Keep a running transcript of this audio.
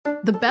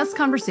The best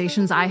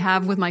conversations I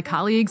have with my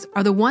colleagues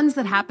are the ones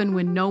that happen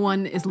when no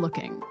one is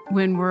looking,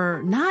 when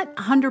we're not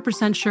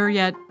 100% sure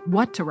yet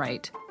what to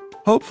write.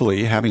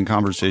 Hopefully, having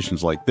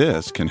conversations like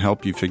this can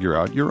help you figure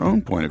out your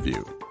own point of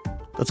view.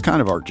 That's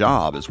kind of our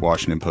job as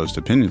Washington Post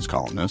opinions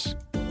columnists.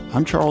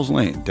 I'm Charles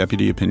Lane,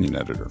 Deputy Opinion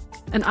Editor.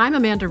 And I'm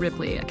Amanda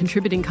Ripley, a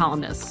contributing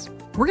columnist.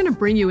 We're going to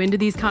bring you into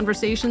these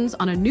conversations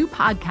on a new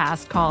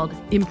podcast called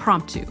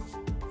Impromptu.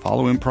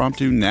 Follow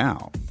Impromptu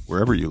now,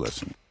 wherever you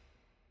listen.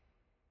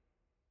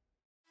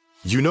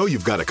 You know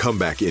you've got a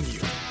comeback in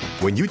you.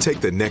 When you take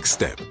the next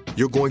step,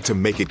 you're going to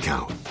make it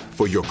count.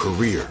 For your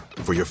career,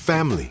 for your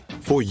family,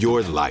 for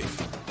your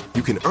life.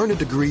 You can earn a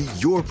degree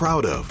you're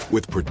proud of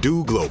with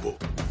Purdue Global.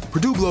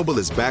 Purdue Global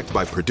is backed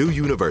by Purdue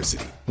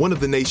University, one of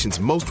the nation's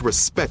most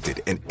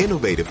respected and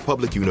innovative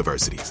public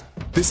universities.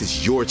 This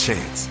is your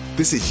chance.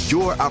 This is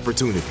your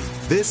opportunity.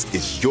 This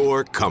is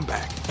your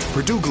comeback.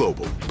 Purdue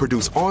Global,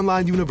 Purdue's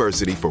online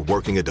university for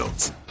working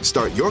adults.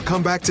 Start your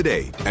comeback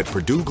today at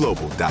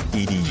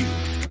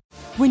purdueglobal.edu.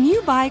 When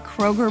you buy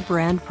Kroger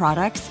brand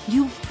products,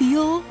 you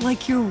feel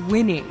like you're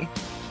winning.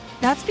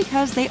 That's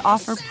because they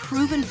offer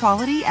proven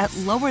quality at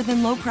lower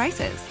than low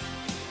prices.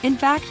 In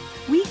fact,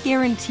 we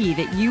guarantee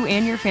that you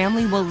and your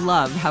family will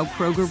love how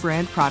Kroger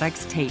brand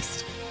products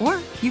taste, or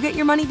you get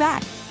your money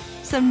back.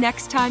 So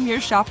next time you're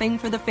shopping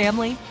for the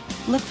family,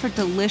 look for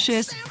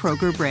delicious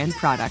Kroger brand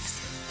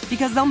products,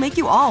 because they'll make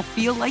you all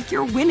feel like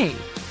you're winning.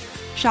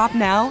 Shop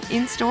now,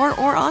 in-store,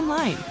 or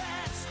online.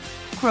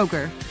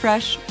 Kroger,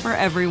 fresh for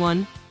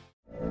everyone.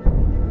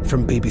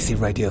 From BBC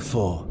Radio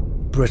 4,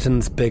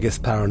 Britain's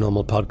biggest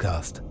paranormal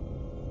podcast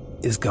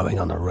is going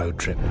on a road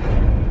trip.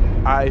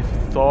 I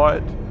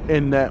thought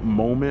in that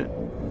moment,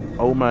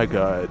 oh my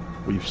God,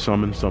 we've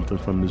summoned something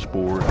from this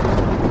board.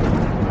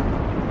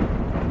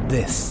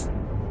 This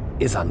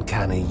is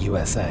Uncanny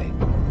USA.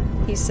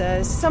 He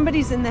says,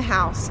 somebody's in the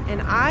house,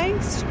 and I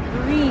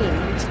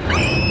screamed.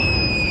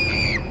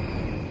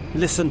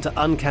 Listen to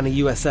Uncanny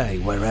USA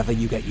wherever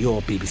you get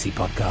your BBC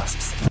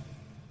podcasts,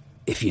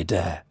 if you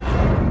dare.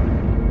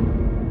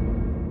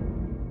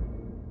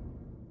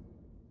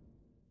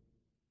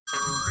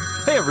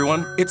 Hey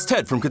everyone, it's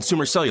Ted from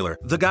Consumer Cellular,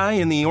 the guy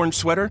in the orange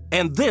sweater,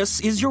 and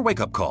this is your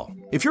wake-up call.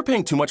 If you're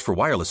paying too much for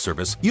wireless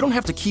service, you don't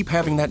have to keep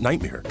having that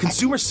nightmare.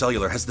 Consumer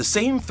Cellular has the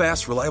same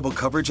fast, reliable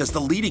coverage as the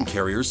leading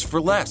carriers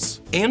for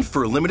less. And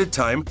for a limited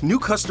time, new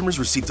customers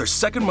receive their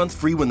second month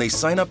free when they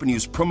sign up and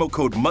use promo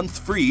code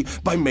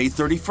MONTHFREE by May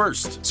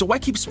 31st. So why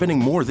keep spending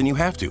more than you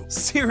have to?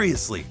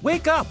 Seriously,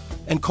 wake up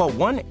and call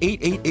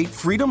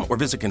 1-888-FREEDOM or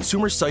visit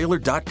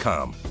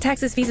consumercellular.com.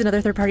 Taxes, fees, and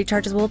other third-party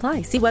charges will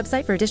apply. See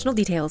website for additional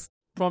details.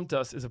 Prompt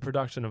Us is a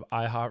production of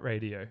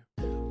iHeartRadio.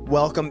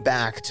 Welcome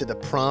back to the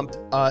Prompt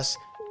Us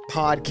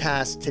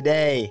podcast.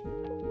 Today,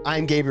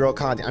 I'm Gabriel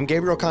Conti. I'm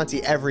Gabriel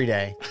Conti every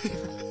day,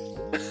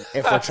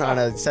 if we're trying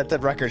to set the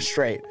record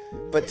straight.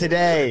 But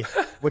today,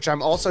 which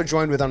I'm also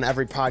joined with on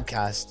every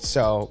podcast,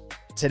 so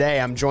today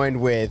I'm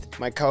joined with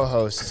my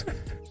co-hosts,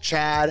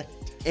 Chad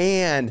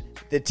and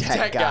the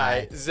tech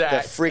guy,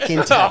 Zach. The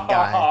freaking tech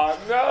guy. Oh,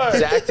 no.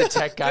 Zach, the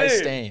tech guy,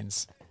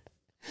 Staines.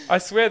 I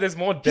swear there's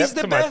more depth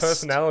to my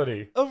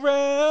personality.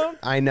 Around.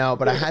 I know,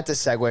 but I had to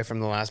segue from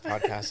the last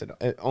podcast.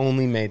 It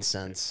only made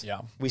sense. Yeah.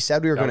 We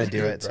said we were going to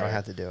do good, it, so I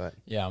had to do it.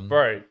 Yeah.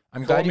 Bro,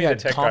 I'm glad you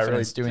had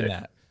confidence doing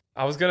that.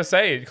 I was going to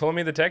say, calling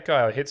me the tech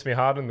guy hits me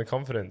hard in the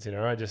confidence, you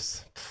know? I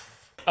just...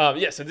 so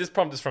this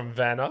prompt is from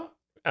Vanna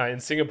in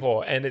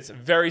Singapore, and it's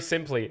very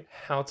simply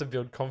how to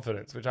build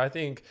confidence, which I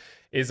think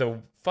is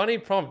a funny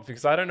prompt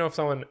because I don't know if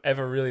someone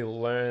ever really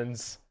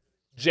learns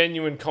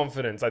genuine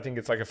confidence. I think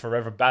it's like a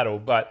forever battle,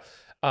 but...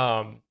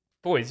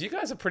 boys, you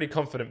guys are pretty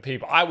confident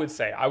people. I would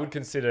say, I would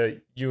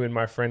consider you and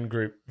my friend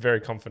group very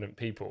confident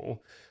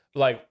people.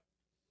 Like,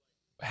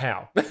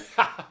 how?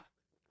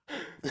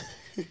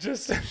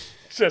 just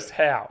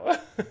how?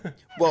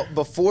 Well,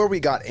 before we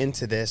got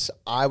into this,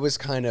 I was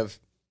kind of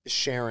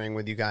sharing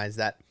with you guys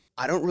that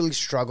I don't really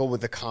struggle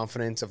with the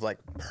confidence of like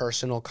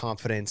personal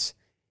confidence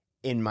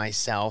in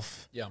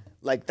myself. Yeah.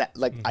 Like that,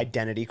 like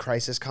identity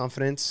crisis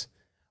confidence.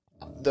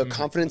 The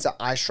confidence that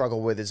I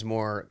struggle with is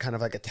more kind of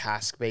like a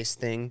task-based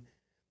thing.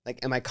 Like,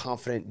 am I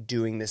confident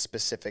doing this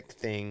specific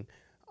thing?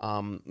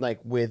 Like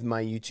with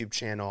my YouTube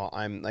channel,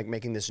 I'm like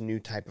making this new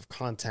type of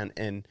content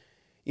and,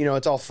 you know,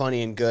 it's all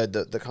funny and good,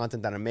 the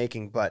content that I'm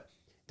making, but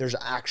there's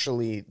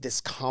actually this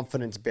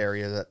confidence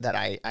barrier that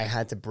I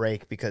had to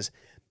break because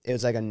it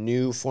was like a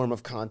new form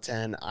of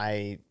content.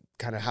 I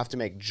kind of have to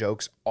make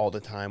jokes all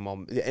the time.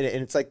 And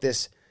it's like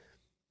this,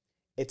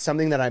 it's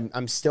something that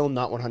I'm still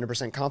not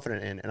 100%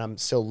 confident in, and I'm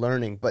still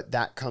learning, but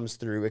that comes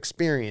through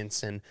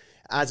experience. And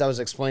as I was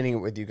explaining it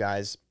with you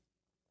guys,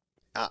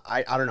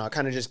 I don't know, it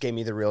kind of just gave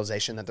me the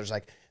realization that there's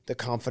like the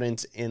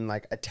confidence in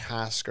like a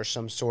task or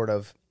some sort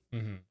of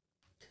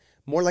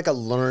more like a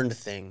learned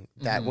thing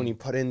that when you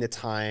put in the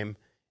time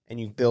and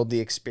you build the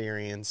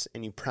experience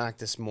and you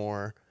practice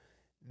more,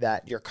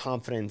 that your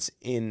confidence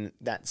in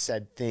that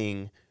said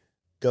thing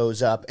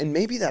goes up. And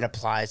maybe that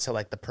applies to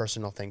like the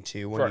personal thing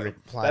too. When you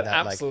apply that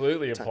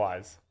absolutely like,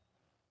 applies.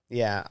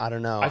 Yeah, I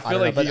don't know. I feel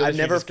like you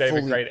just gave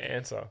a great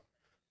answer.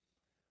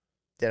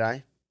 Did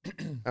I?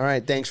 All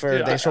right. Thanks for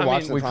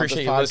watching the we Promptus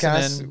appreciate you podcast.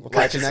 listening. We'll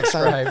catch you next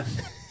time.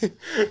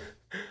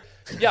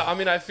 Yeah, I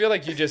mean, I feel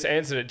like you just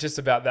answered it just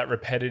about that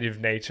repetitive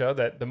nature,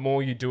 that the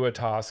more you do a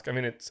task, I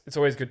mean, it's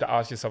always good to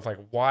ask yourself, like,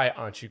 why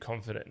aren't you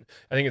confident?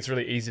 I think it's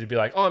really easy to be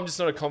like, oh, I'm just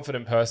not a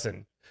confident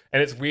person.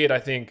 And it's weird, I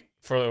think,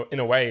 in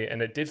a way,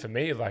 and it did for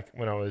me, like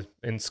when I was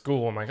in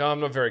school, I'm like, oh, I'm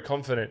not very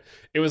confident.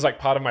 It was like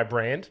part of my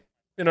brand.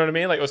 You know what I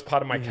mean? Like it was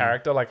part of my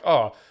character. Like,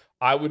 oh,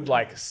 I would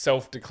like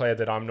self-declare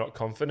that I'm not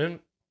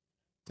confident.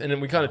 And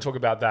then we kind of talk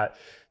about that,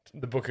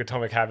 the book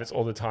Atomic Habits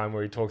all the time,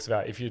 where he talks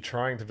about if you're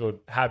trying to build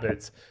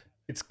habits,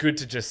 it's good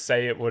to just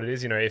say it what it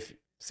is. You know, if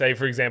say,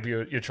 for example,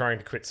 you're trying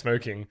to quit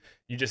smoking,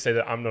 you just say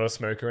that I'm not a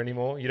smoker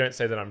anymore. You don't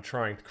say that I'm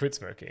trying to quit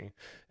smoking.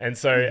 And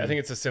so I think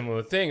it's a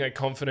similar thing. Like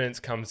confidence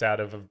comes out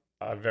of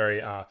a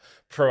very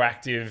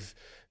proactive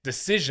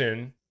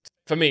decision.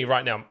 For me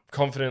right now, I'm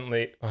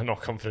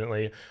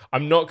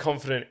not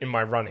confident in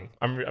my running.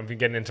 I've been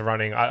getting into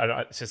running.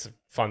 It's just a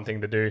fun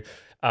thing to do.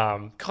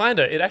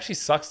 It actually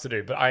sucks to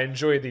do, but I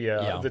enjoy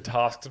the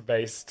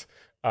task-based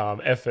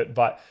effort.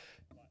 But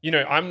you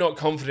know, I'm not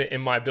confident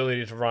in my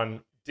ability to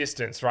run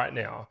distance right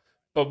now.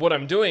 But what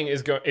I'm doing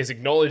is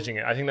acknowledging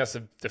it. I think that's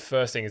the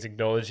first thing, is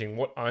acknowledging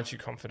what aren't you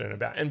confident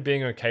about and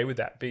being okay with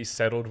that, be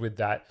settled with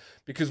that.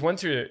 Because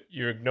once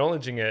you're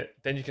acknowledging it,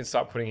 then you can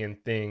start putting in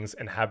things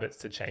and habits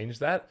to change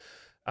that.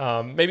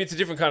 Maybe it's a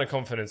different kind of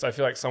confidence. I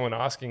feel like someone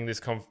asking this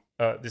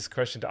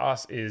question to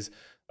us is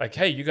like,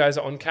 hey, you guys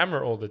are on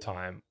camera all the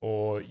time,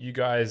 or you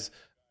guys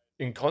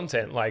in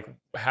content, like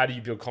how do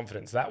you build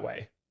confidence that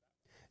way?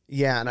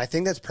 Yeah, and I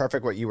think that's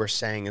perfect what you were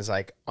saying, is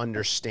like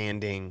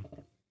understanding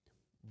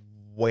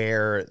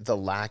where the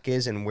lack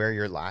is and where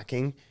you're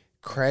lacking.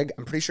 Craig,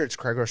 I'm pretty sure it's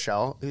Craig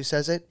Rochelle who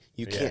says it.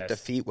 You can't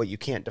defeat what you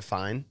can't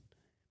define.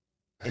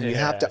 And you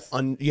have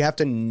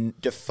to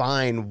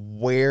define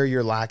where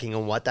you're lacking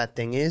and what that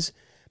thing is,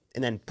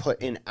 and then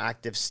put in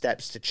active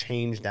steps to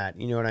change that.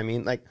 You know what I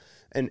mean? Like,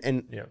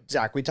 and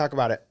Zach, we talk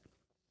about it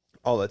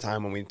all the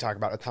time when we talk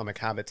about Atomic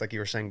Habits, like you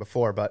were saying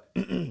before, but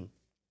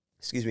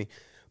excuse me.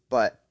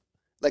 But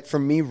like for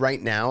me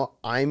right now,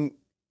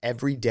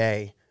 every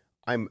day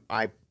I'm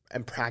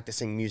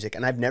practicing music,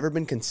 and I've never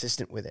been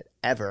consistent with it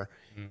ever.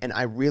 And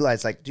I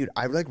realized, like, dude,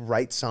 I like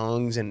write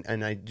songs and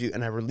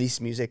I release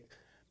music,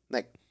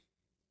 like,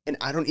 and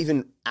I don't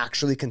even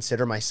actually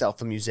consider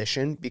myself a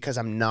musician because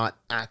I'm not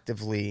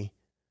actively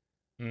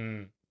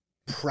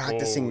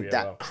practicing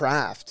that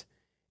craft.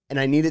 And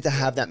I needed to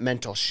have that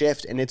mental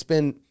shift. And it's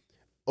been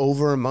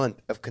over a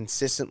month of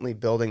consistently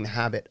building the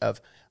habit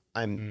of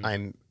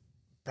I'm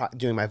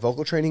doing my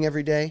vocal training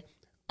every day.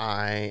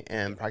 I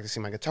am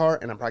practicing my guitar,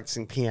 and I'm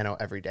practicing piano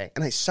every day.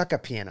 And I suck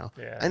at piano.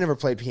 Yeah. I never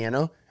played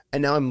piano.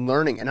 And now I'm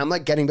learning, and I'm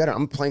like getting better.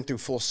 I'm playing through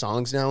full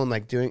songs now and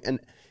like and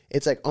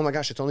it's like, oh my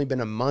gosh, it's only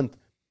been a month.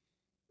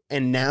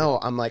 And now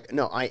I'm like,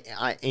 no, I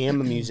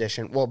am a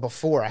musician. Well,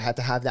 before I had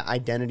to have that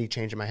identity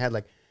change in my head.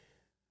 Like,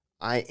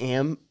 I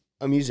am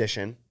a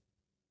musician.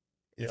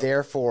 Yep.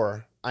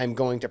 Therefore, I'm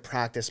going to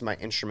practice my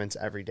instruments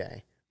every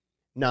day.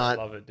 Not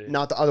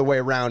the other way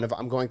around of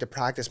I'm going to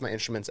practice my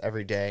instruments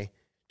every day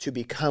to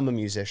become a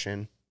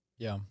musician.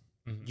 Yeah.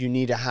 Mm-hmm. You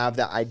need to have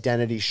that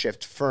identity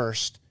shift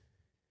first,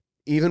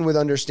 even with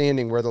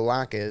understanding where the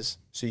lack is,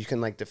 so you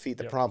can like defeat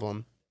the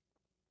problem.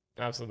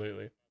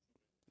 Absolutely.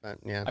 But,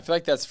 yeah. I feel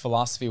like that's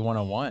philosophy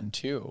 101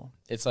 too.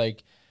 It's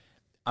like,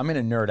 I'm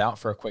going to nerd out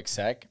for a quick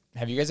sec.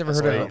 Have you guys ever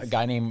heard of a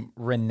guy named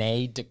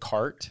Rene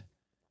Descartes?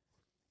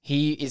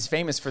 He is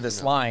famous for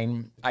this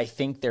line, I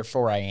think,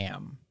 therefore I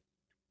am.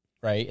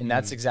 Right. And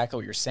that's exactly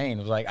what you're saying.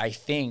 It was like, I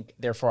think,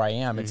 therefore I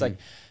am. It's like,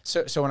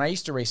 so when I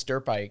used to race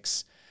dirt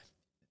bikes,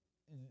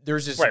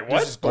 there's this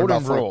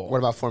golden rule. What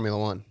about Formula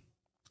One?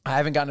 I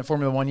haven't gotten to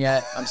Formula One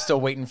yet. I'm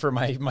still waiting for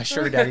my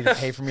sugar daddy to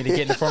pay for me to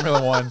get into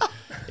Formula One.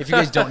 If you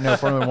guys don't know,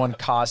 Formula One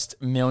costs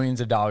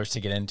millions of dollars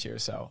to get into.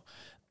 So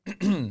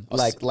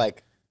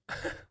like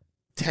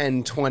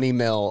 10, 20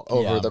 mil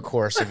over the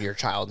course of your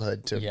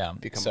childhood to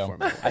become a Formula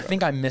One. I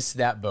think I missed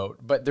that boat,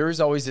 but there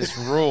is always this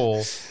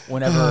rule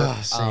whenever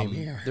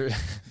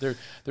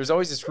there's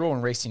always this rule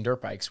in racing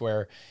dirt bikes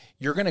where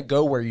you're going to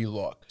go where you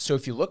look. So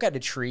if you look at a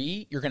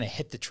tree, you're going to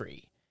hit the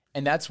tree.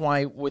 And that's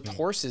why with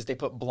horses, they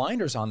put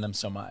blinders on them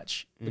so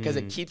much because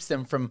it keeps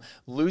them from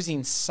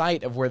losing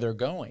sight of where they're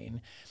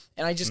going.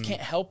 And I just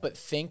can't help but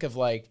think of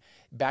like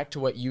back to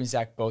what you and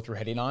Zach both were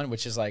hitting on,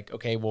 which is like,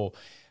 okay, well,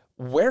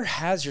 where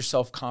has your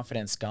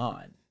self-confidence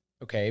gone?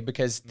 Okay,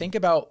 because think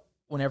about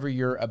whenever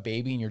you're a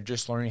baby and you're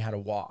just learning how to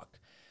walk.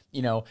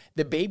 You know,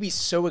 the baby's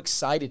so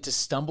excited to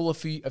stumble a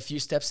few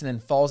steps and then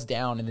falls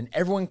down, and then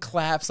everyone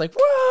claps like,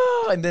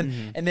 whoa! And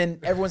then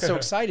everyone's so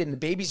excited, and the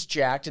baby's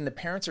jacked, and the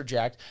parents are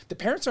jacked. The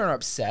parents aren't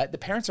upset. The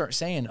parents aren't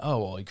saying,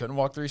 oh, well, he couldn't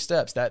walk 3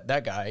 steps.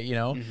 That guy, you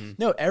know?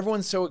 No,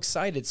 everyone's so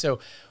excited. So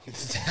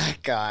that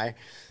guy.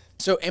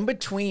 So in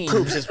between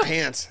poops his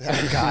pants,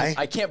 that guy.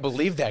 I can't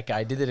believe that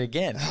guy did it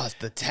again. Oh, it's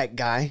the tech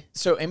guy.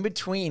 So in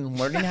between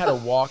learning how to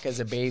walk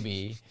as a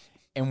baby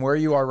and where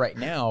you are right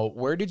now,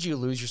 where did you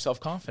lose your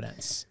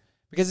self-confidence?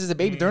 Because as a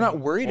baby, they're not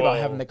worried about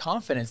having the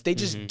confidence. They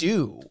just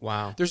do.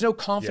 Wow. There's no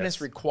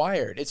confidence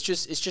required. It's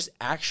just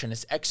action.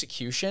 It's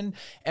execution.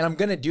 And I'm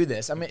going to do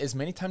this. I mean, as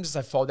many times as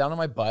I fall down on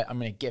my butt, I'm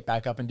going to get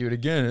back up and do it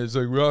again. It's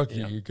like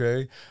Rocky,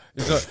 okay?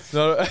 It's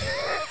not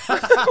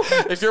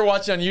if you're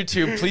watching on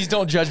YouTube, please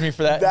don't judge me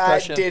for that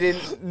impression.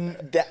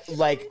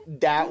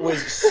 That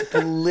was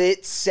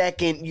split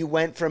second. You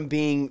went from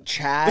being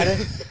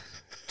Chad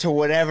to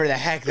whatever the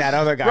heck that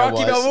other guy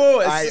Rocky was.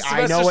 Balboa.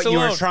 I know what you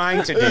were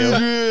trying to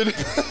do.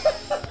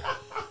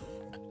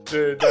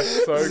 Dude,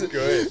 that's so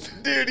good.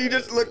 Dude, he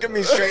just looked at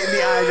me straight in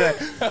the eye.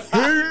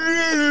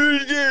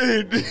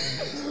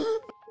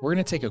 We're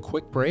going to take a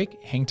quick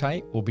break. Hang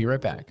tight. We'll be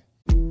right back.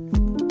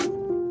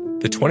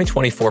 The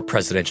 2024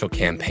 presidential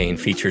campaign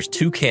features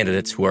two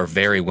candidates who are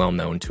very well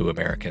known to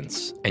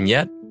Americans. And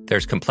yet,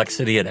 there's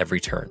complexity at every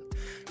turn.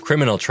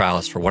 Criminal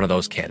trials for one of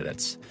those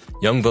candidates.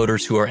 Young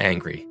voters who are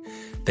angry.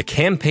 The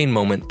Campaign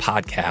Moment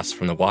podcast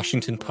from the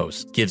Washington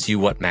Post gives you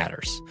what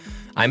matters.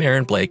 I'm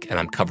Aaron Blake, and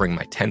I'm covering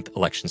my 10th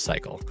election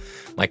cycle.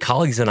 My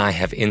colleagues and I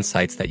have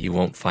insights that you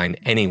won't find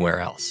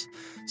anywhere else.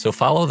 So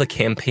follow The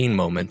Campaign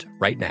Moment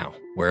right now,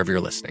 wherever you're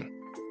listening.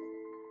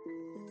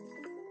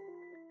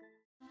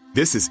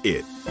 This is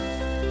it.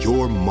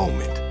 Your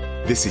moment.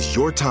 This is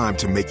your time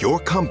to make your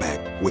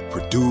comeback with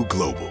Purdue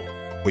Global.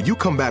 When you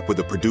come back with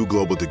a Purdue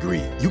Global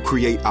degree, you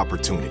create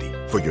opportunity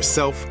for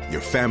yourself,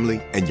 your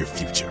family, and your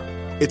future.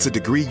 It's a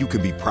degree you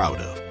can be proud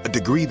of, a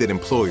degree that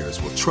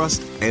employers will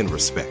trust and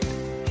respect.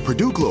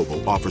 Purdue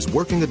Global offers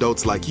working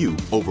adults like you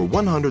over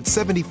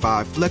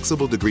 175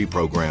 flexible degree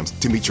programs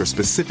to meet your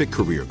specific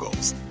career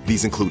goals.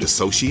 These include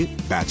associate,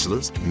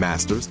 bachelor's,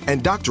 master's,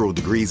 and doctoral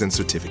degrees and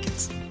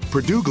certificates.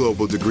 Purdue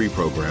Global degree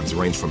programs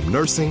range from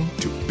nursing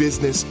to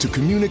business to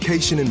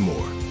communication and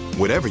more.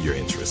 Whatever your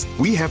interest,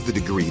 we have the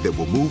degree that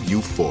will move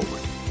you forward.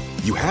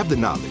 You have the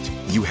knowledge,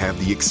 you have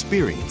the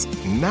experience.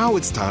 Now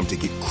it's time to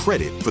get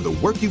credit for the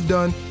work you've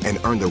done and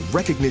earn the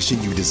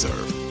recognition you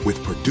deserve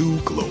with Purdue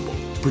Global,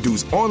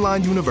 Purdue's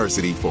online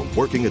university for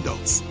working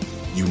adults.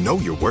 You know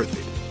you're worth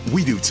it.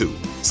 We do too.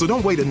 So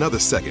don't wait another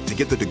second to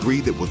get the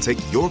degree that will take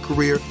your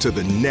career to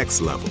the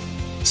next level.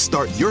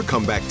 Start your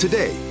comeback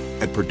today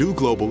at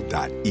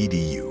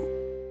purdueglobal.edu.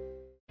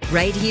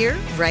 Right here,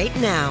 right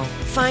now.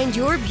 Find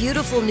your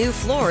beautiful new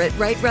floor at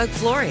Right Rug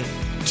Flooring.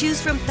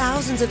 Choose from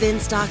thousands of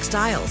in-stock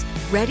styles,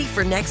 ready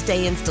for next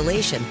day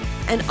installation,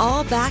 and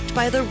all backed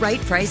by the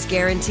right price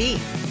guarantee.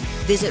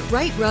 Visit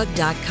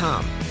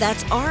rightrug.com.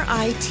 That's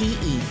RITERUG.com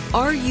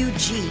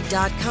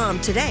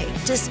today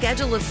to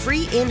schedule a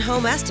free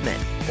in-home estimate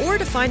or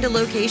to find a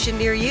location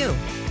near you.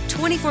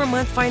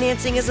 24-month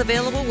financing is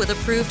available with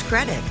approved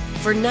credit.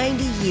 For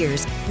 90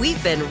 years,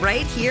 we've been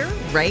right here,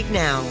 right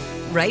now.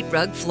 Right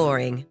Rug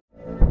Flooring.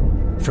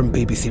 From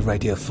BBC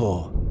Radio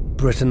 4,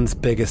 Britain's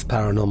biggest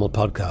paranormal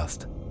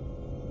podcast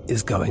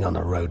is going on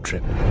a road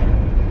trip.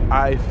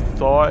 I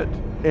thought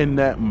in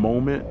that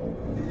moment,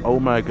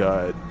 oh my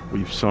God,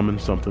 we've summoned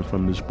something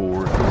from this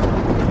board.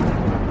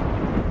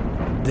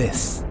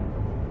 This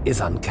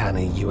is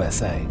Uncanny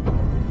USA.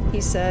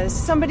 He says,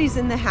 somebody's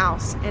in the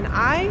house, and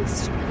I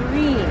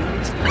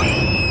screamed.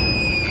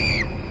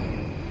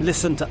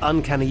 Listen to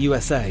Uncanny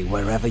USA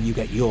wherever you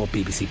get your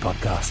BBC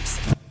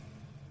podcasts,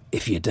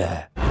 if you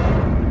dare.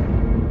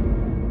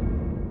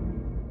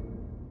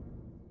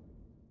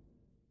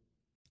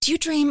 Do you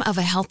dream of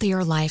a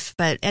healthier life,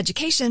 but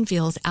education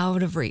feels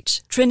out of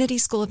reach? Trinity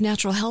School of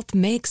Natural Health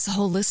makes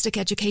holistic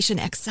education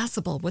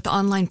accessible with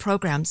online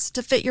programs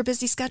to fit your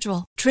busy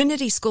schedule.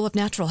 Trinity School of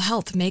Natural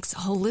Health makes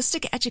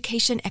holistic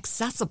education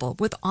accessible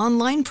with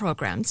online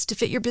programs to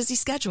fit your busy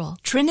schedule.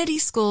 Trinity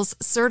School's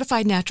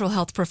Certified Natural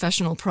Health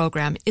Professional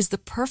Program is the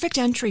perfect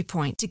entry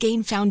point to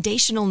gain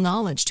foundational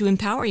knowledge to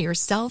empower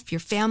yourself, your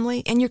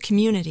family, and your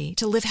community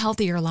to live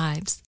healthier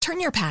lives.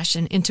 Turn your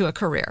passion into a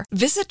career.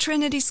 Visit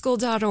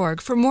trinityschool.org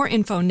for more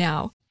info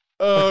now.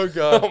 Oh,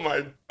 God. Oh,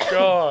 my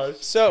gosh.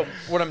 So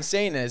what I'm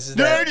saying is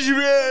that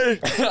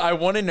I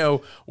want to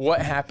know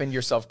what happened to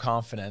your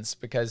self-confidence,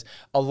 because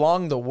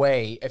along the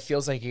way, it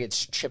feels like it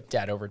gets chipped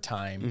at over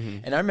time. Mm-hmm.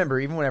 And I remember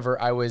even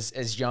whenever I was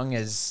as young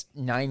as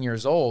 9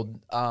 years old,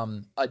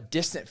 a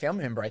distant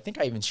family member, I think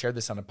I even shared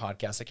this on a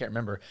podcast, I can't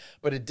remember,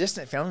 but a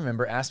distant family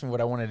member asked me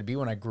what I wanted to be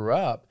when I grew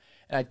up.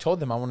 And I told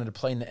them I wanted to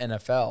play in the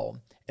NFL.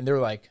 And they were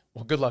like,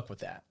 well, good luck with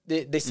that.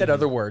 They said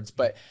other words,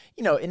 but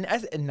you know,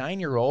 as a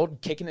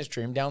 9-year-old kicking his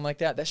dream down like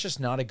that, that's just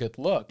not a good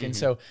look. Mm-hmm. And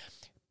so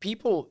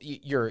people,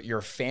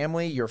 your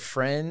family, your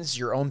friends,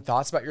 your own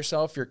thoughts about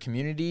yourself, your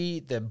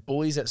community, the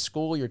bullies at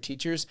school, your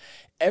teachers,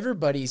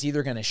 everybody's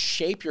either going to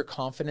shape your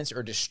confidence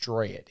or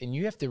destroy it. And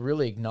you have to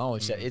really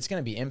acknowledge that it's going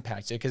to be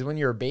impacted, because when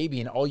you're a baby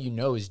and all you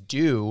know is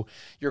do,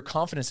 your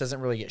confidence doesn't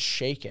really get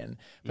shaken.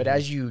 But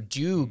as you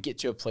do get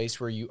to a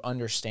place where you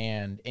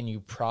understand and you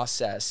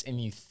process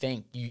and you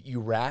think, you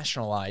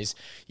rationalize,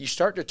 you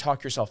start to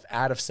talk yourself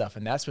out of stuff.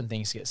 And that's when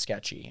things get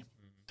sketchy.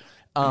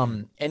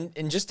 And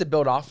just to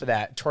build off of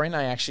that, Tori and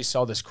I actually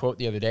saw this quote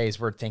the other day as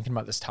we're thinking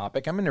about this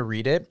topic. I'm going to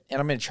read it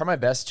and I'm going to try my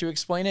best to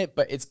explain it,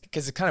 but it's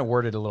because it's kind of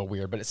worded a little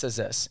weird, but it says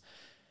this: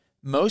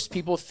 Most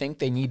people think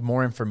they need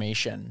more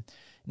information,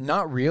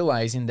 not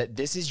realizing that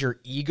this is your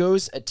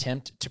ego's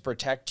attempt to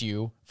protect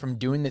you from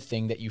doing the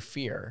thing that you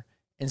fear.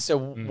 And so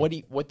what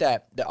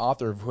the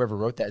author of whoever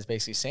wrote that is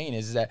basically saying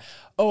is that,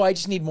 oh, I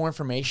just need more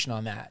information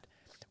on that.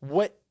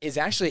 What is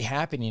actually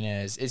happening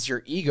is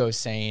your ego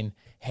saying,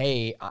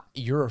 hey,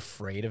 you're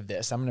afraid of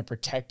this. I'm going to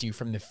protect you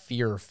from the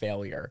fear of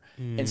failure.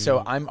 And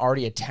so I'm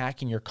already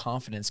attacking your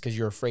confidence because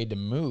you're afraid to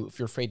move.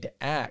 You're afraid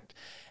to act.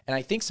 And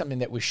I think something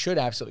that we should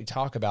absolutely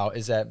talk about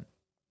is that,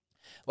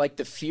 like,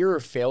 the fear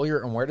of failure,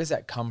 and where does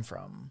that come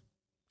from?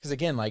 Because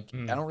again, like,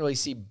 I don't really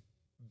see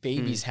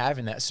babies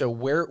having that. So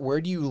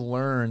where do you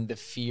learn the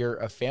fear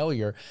of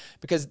failure?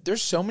 Because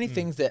there's so many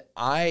things that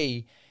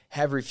I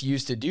have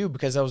refused to do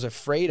because I was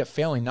afraid of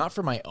failing, not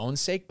for my own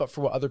sake, but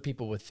for what other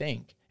people would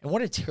think. And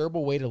what a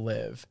terrible way to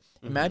live.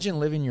 Imagine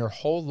living your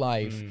whole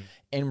life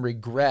in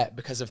regret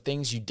because of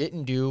things you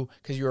didn't do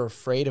because you're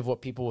afraid of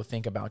what people will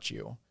think about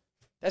you.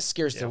 That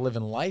scares the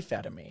living life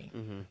out of me.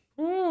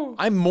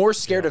 I'm more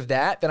scared of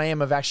that than I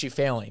am of actually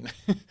failing.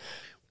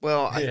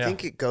 Well, I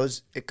think it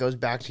goes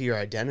back to your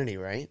identity,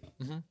 right?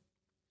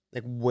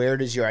 Like, where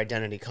does your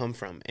identity come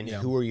from, and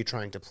who are you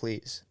trying to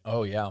please?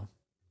 Oh yeah,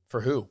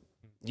 for who?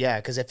 Yeah,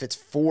 because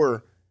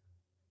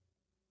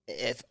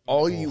if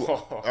all you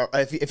are,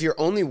 if you're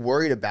only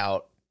worried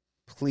about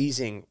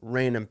pleasing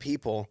random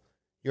people,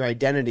 your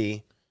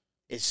identity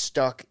is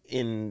stuck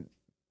in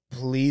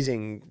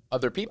pleasing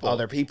other people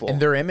and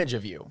their image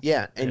of you.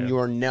 Yeah, and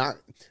you're not,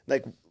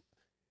 like,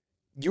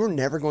 you're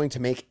never going to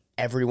make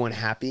everyone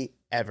happy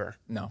ever.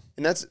 No.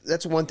 And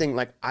that's one thing,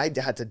 like, I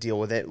had to deal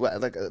with it.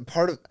 Like,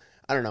 part of,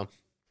 I don't know,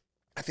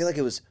 I feel like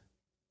it was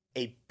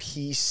a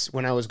piece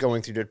when I was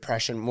going through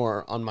depression,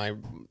 more on my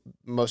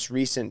most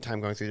recent time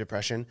going through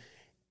depression.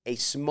 A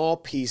small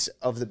piece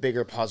of the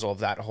bigger puzzle of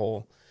that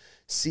whole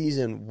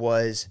season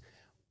was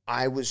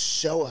I was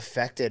so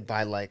affected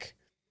by, like,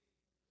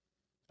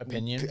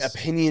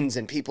 opinions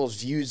and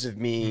people's views of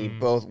me,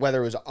 both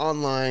whether it was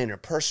online or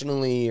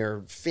personally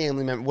or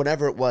family member,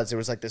 whatever it was. There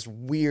was like this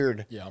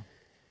weird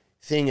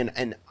thing,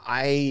 and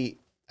I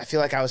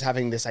feel like I was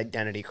having this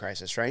identity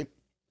crisis, right?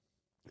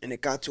 And it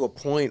got to a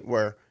point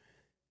where,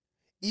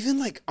 even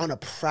like on a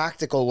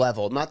practical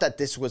level, not that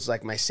this was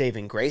like my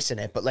saving grace in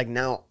it, but like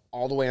now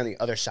all the way on the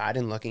other side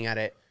and looking at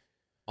it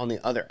on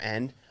the other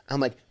end, I'm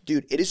like,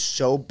 dude, it is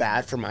so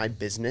bad for my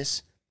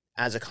business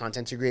as a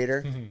content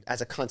creator,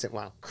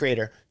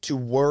 creator, to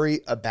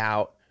worry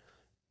about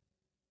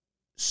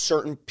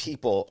certain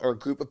people or a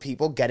group of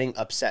people getting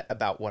upset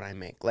about what I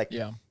make. Like,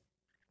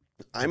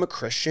 I'm a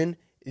Christian,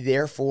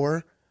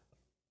 therefore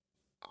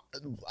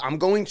I'm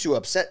going to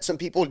upset some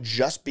people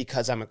just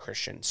because I'm a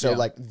Christian. So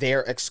like,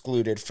 they're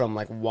excluded from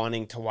like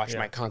wanting to watch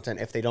my content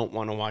if they don't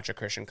want to watch a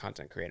Christian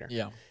content creator.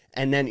 Yeah.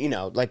 And then, you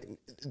know, like,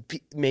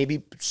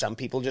 maybe some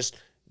people just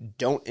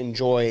don't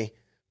enjoy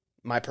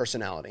my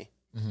personality.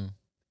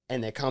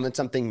 And they comment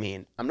something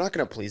mean. I'm not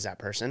going to please that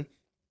person.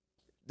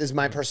 This is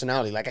my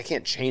personality. Like, I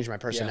can't change my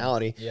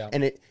personality.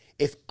 And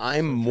if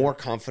I'm more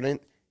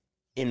confident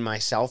in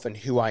myself and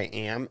who I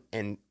am,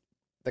 and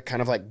the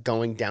kind of like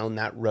going down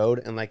that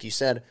road, and like you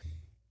said,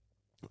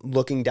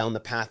 looking down the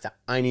path that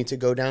I need to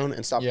go down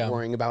and stop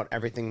worrying about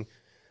everything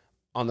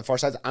on the far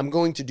side, I'm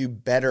going to do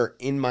better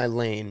in my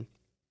lane,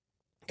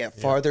 get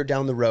farther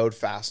down the road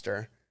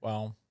faster.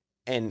 Wow.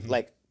 And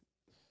like,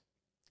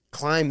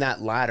 climb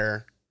that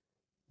ladder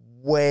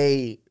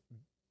way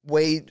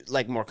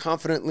like more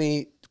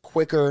confidently,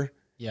 quicker,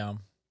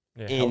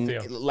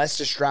 and less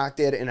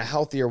distracted, in a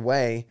healthier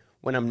way,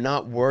 when I'm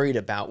not worried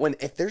about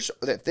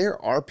if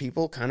there are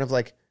people kind of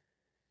like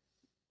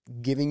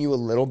giving you a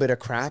little bit of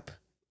crap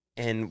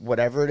and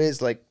whatever it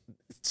is, like,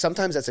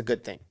 sometimes that's a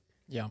good thing.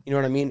 Yeah. You know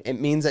what I mean? It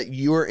means that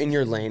you're in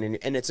your lane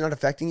and it's not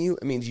affecting you.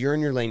 It means you're in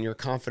your lane, you're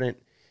confident.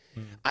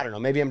 I don't know,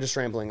 maybe I'm just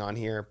rambling on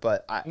here,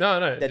 but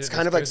that's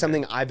kind of like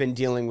something I've been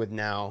dealing with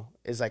now,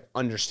 is like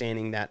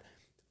understanding that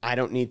I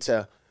don't need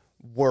to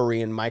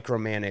worry and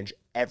micromanage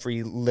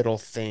every little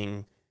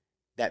thing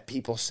that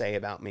people say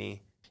about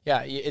me.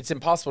 Yeah, it's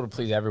impossible to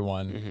please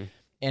everyone.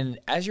 And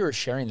as you were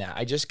sharing that,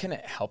 I just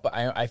couldn't help it.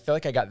 I feel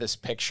like I got this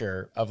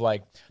picture of,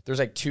 like, there's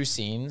like two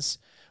scenes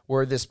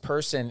where this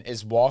person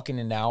is walking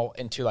in now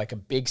into like a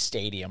big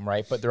stadium,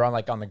 right? But they're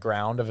on the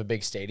ground of a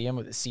big stadium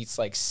that seats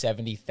like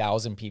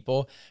 70,000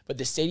 people, but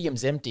the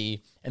stadium's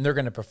empty and they're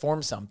going to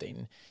perform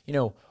something. You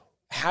know,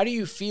 how do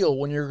you feel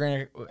when you're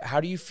going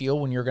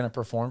to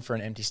perform for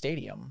an empty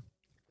stadium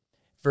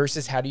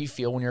versus how do you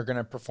feel when you're going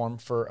to perform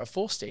for a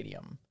full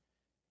stadium?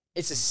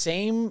 It's the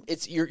same.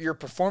 You're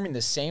performing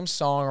the same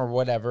song or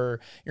whatever.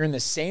 You're in the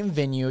same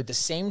venue at the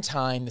same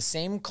time, the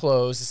same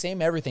clothes, the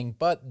same everything.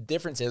 But the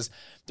difference is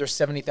there's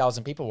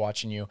 70,000 people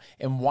watching you.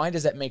 And why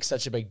does that make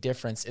such a big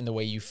difference in the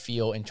way you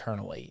feel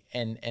internally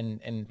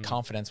and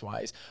confidence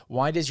wise?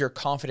 Why does your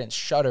confidence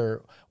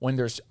shudder when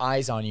there's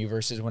eyes on you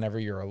versus whenever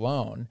you're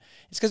alone?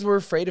 It's because we're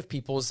afraid of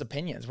people's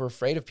opinions. We're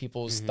afraid of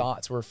people's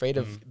thoughts. We're afraid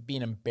of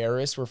being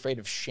embarrassed. We're afraid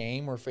of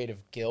shame. We're afraid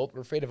of guilt.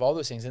 We're afraid of all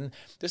those things. And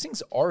those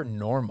things are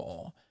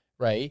normal.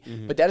 Right.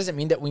 But that doesn't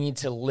mean that we need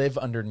to live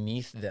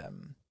underneath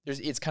them.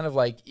 it's kind of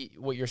like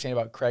what you're saying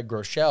about Craig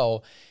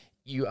Groeschel.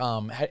 You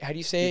how do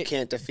you say it? You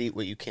can't defeat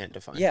what you can't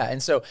define. Yeah,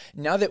 and so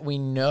now that we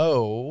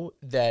know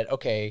that,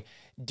 okay,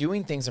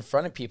 doing things in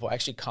front of people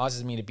actually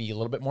causes me to be a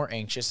little bit more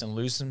anxious and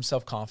lose some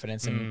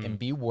self-confidence and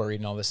be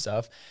worried and all this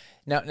stuff.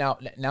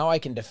 Now I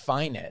can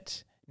define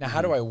it. Now,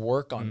 how do I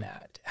work on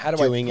that? How do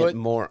doing I it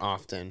more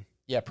often?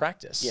 Yeah,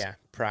 practice. Yeah,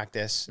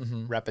 practice,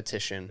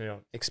 repetition,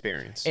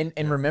 experience.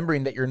 And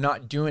remembering that you're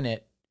not doing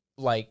it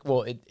like,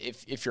 well,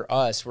 if you're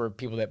us, we're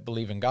people that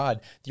believe in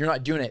God, you're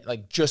not doing it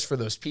like just for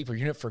those people.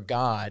 You're doing it for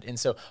God. And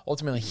so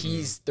ultimately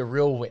he's the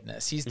real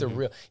witness. He's the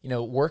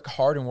real, work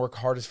hard and work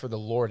hardest for the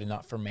Lord and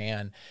not for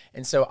man.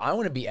 And so I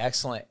want to be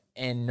excellent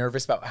and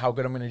nervous about how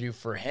good I'm going to do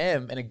for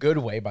him in a good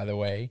way, by the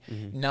way,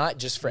 not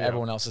just for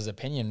everyone else's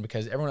opinion,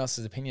 because everyone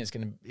else's opinion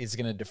is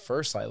going to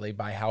differ slightly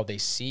by how they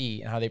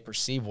see and how they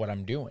perceive what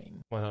I'm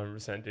doing.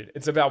 100%, dude.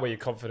 It's about where your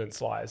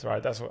confidence lies,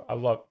 right? That's what I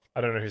love.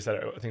 I don't know who said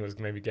it. I think it was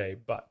maybe Gabe,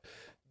 but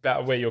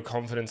about where your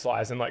confidence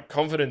lies. And like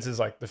confidence is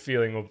like the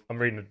feeling of, I'm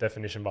reading the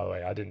definition, by the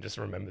way, I didn't just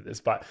remember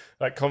this, but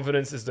like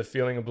confidence is the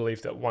feeling of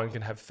belief that one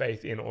can have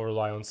faith in or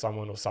rely on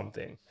someone or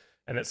something.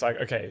 And it's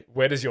like, okay,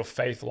 where does your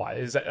faith lie?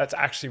 That's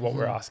actually what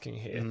we're asking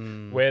here.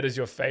 Where does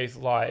your faith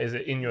lie? Is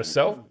it in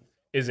yourself?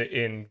 Is it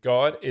in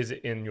God? Is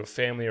it in your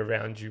family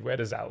around you? Where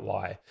does that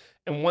lie?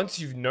 And once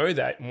you know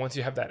that, and once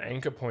you have that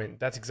anchor point,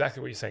 that's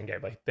exactly what you're saying,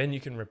 Gabe. Like, then you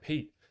can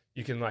repeat.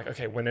 You can like,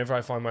 okay, whenever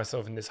I find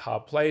myself in this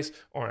hard place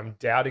or I'm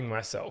doubting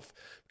myself,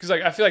 because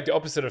like, I feel like the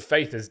opposite of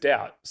faith is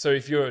doubt. So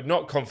if you're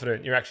not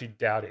confident, you're actually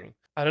doubting.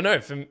 I don't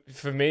know.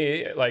 For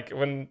me, like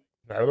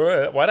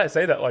why'd I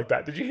say that like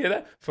that? Did you hear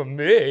that? For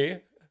me,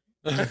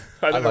 I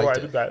don't know why I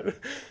did that.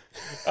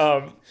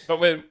 But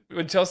when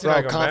Chelsea and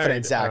I got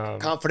confidence, married, Zach,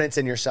 confidence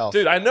in yourself,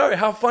 dude. I know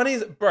how funny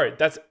is it, bro.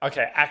 That's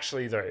okay.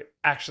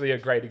 Actually, a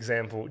great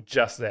example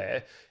just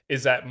there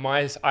is that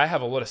I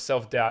have a lot of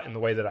self-doubt in the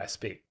way that I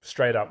speak.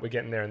 Straight up, we're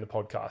getting there in the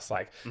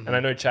podcast. And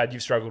I know, Chad,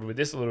 you've struggled with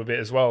this a little bit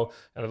as well,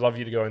 and I'd love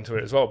you to go into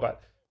it as well.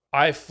 But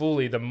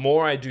the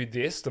more I do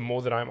this, the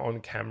more that I'm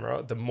on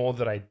camera, the more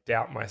that I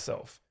doubt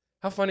myself.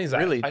 How funny is that?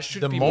 Really, I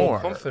should be more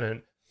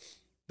confident.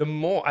 The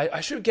more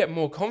I should get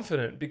more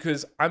confident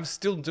because I'm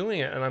still doing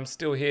it and I'm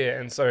still here.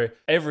 And so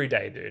every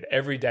day, dude,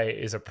 every day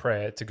is a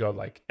prayer to God.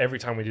 Like every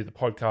time we do the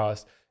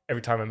podcast,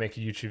 every time I make a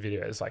YouTube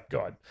video, it's like,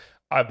 God,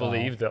 I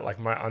believe that like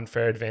my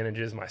unfair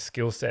advantages, my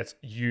skill sets,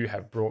 you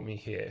have brought me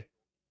here.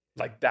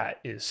 Like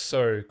that is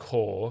so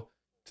core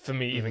for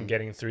me even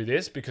getting through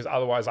this, because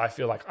otherwise I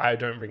feel like I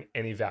don't bring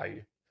any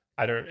value.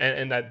 I don't,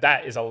 and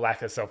that is a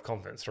lack of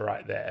self-confidence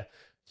right there.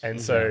 And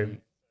so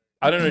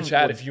I don't know,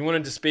 Chad, if you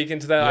wanted to speak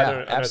into that, I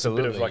know it's a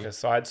bit of like a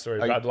side story,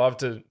 but I'd love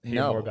to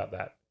hear more about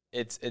that.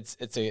 It's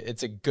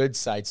a good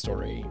side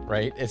story,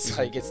 right? It's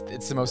like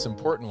it's the most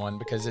important one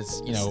because it's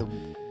the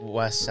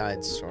West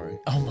Side Story.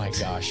 Oh my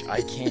gosh,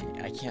 I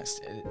can't. I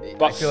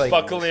feel like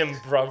buckle in,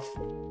 bruv.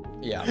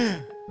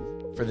 Yeah,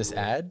 for this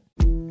ad.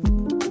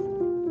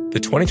 The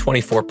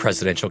 2024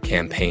 presidential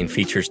campaign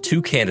features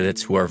two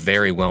candidates who are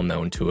very well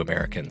known to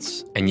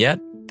Americans, and yet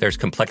there's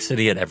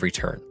complexity at every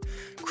turn.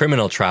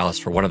 Criminal trials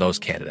for one of those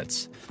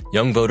candidates,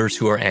 young voters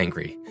who are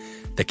angry.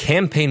 The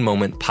Campaign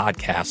Moment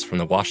podcast from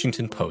the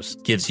Washington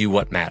Post gives you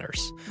what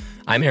matters.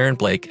 I'm Aaron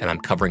Blake, and I'm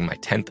covering my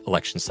 10th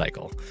election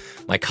cycle.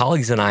 My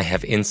colleagues and I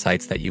have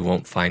insights that you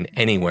won't find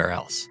anywhere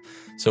else.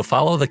 So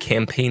follow The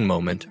Campaign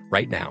Moment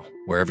right now,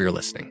 wherever you're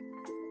listening.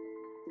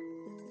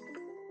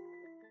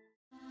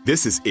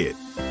 This is it.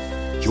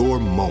 Your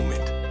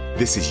moment.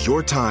 This is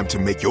your time to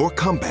make your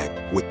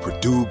comeback with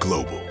Purdue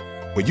Global.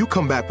 When you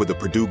come back with a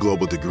Purdue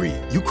Global degree,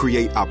 you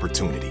create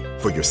opportunity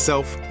for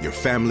yourself, your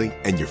family,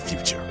 and your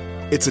future.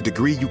 It's a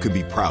degree you can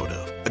be proud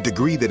of, a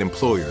degree that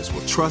employers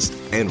will trust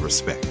and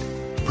respect.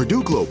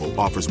 Purdue Global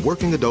offers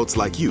working adults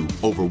like you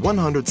over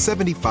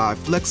 175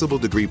 flexible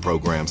degree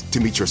programs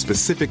to meet your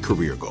specific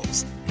career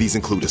goals. These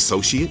include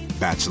associate,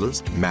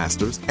 bachelor's,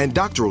 master's, and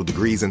doctoral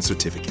degrees and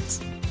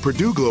certificates.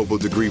 Purdue Global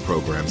degree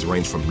programs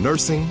range from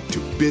nursing to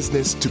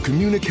business to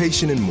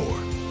communication and more.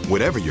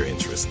 Whatever your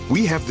interest,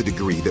 we have the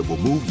degree that will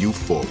move you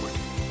forward.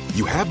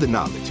 You have the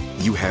knowledge,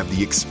 you have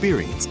the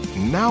experience.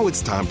 Now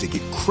it's time to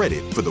get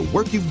credit for the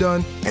work you've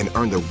done and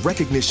earn the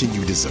recognition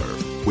you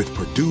deserve with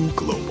Purdue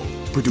Global,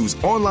 Purdue's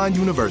online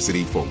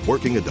university for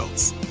working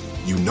adults.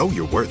 You know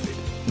you're worth it.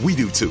 We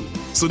do too.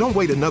 So don't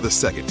wait another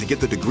second to get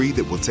the degree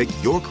that will take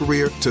your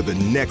career to the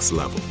next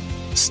level.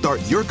 Start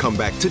your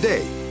comeback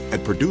today at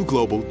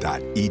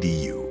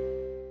purdueglobal.edu.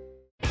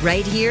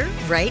 Right here,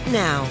 right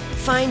now.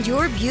 Find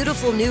your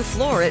beautiful new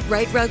floor at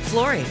Right Rug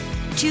Flooring.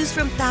 Choose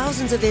from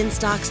thousands of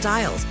in-stock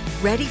styles,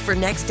 ready for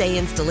next day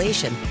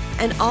installation,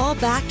 and all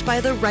backed by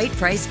the right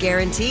price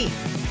guarantee.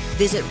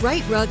 Visit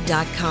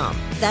rightrug.com.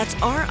 That's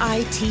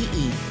RITERUG.com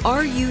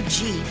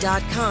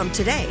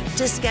today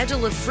to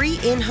schedule a free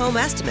in-home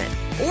estimate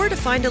or to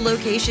find a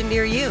location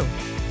near you.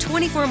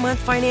 24-month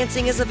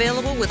financing is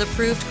available with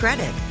approved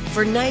credit.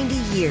 For 90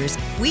 years,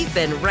 we've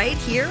been right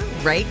here,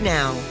 right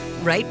now.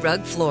 Right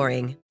Rug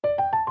Flooring.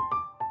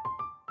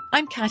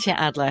 I'm Katya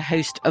Adler,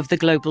 host of The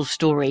Global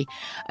Story.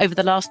 Over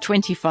the last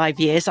 25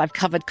 years, I've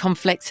covered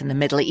conflicts in the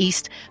Middle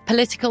East,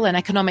 political and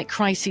economic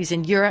crises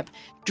in Europe,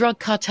 drug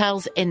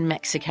cartels in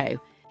Mexico.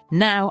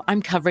 Now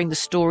I'm covering the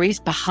stories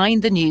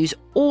behind the news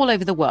all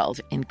over the world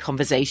in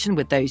conversation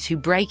with those who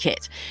break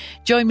it.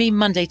 Join me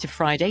Monday to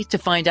Friday to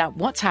find out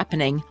what's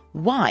happening,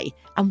 why,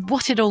 and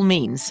what it all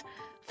means.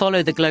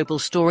 Follow The Global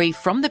Story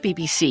from the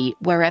BBC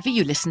wherever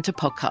you listen to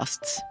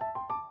podcasts.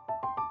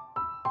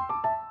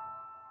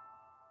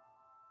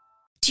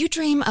 Do you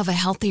dream of a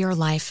healthier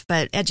life,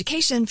 but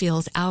education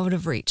feels out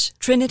of reach?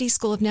 Trinity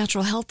School of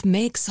Natural Health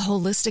makes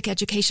holistic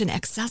education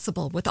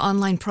accessible with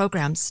online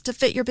programs to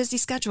fit your busy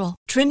schedule.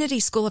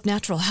 Trinity School of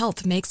Natural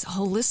Health makes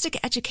holistic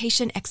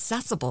education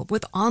accessible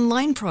with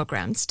online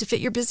programs to fit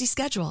your busy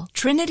schedule.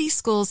 Trinity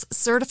School's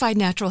Certified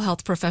Natural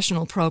Health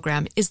Professional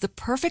Program is the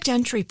perfect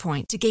entry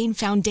point to gain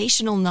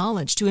foundational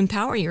knowledge to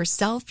empower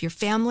yourself, your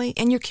family,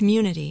 and your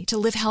community to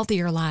live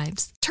healthier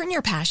lives. Turn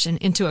your passion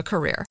into a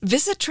career.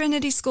 Visit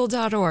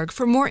trinityschool.org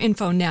for more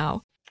info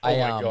now. Oh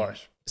my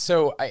gosh.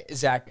 So,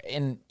 Zach,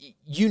 and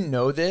you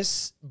know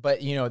this,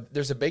 but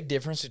there's a big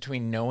difference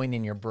between knowing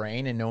in your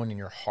brain and knowing in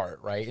your heart,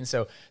 right? And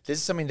so this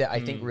is something that I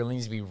think really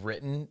needs to be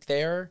written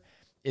there,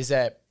 is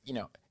that,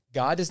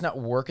 God does not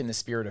work in the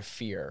spirit of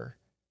fear.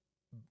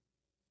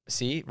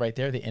 See, right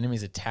there, the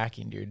enemy's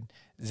attacking, dude.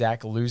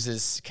 Zach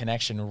loses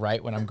connection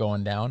right when I'm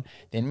going down.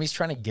 The enemy's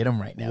trying to get him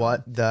right now.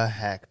 What the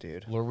heck,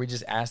 dude? Lord, we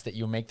just ask that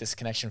you'll make this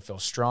connection feel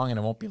strong and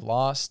it won't be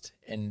lost.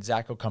 And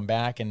Zach will come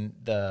back and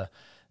the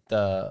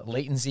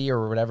latency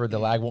or whatever, the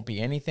lag won't be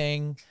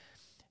anything.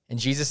 In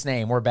Jesus'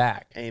 name, we're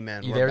back.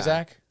 Amen. You there, back.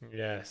 Zach?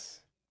 Yes.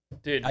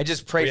 Dude, I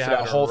just prayed for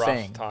that whole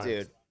thing.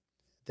 Dude,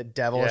 the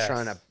devil is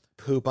trying to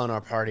poop on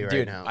our party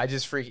right now. I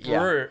just freak.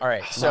 Yeah. All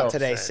right. So not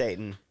today,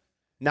 Satan.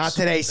 Not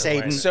today,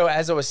 Satan. So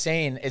as I was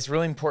saying, it's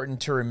really important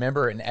to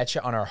remember and etch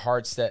it on our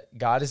hearts that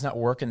God does not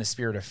work in the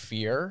spirit of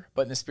fear,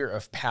 but in the spirit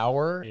of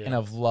power and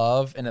of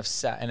love and of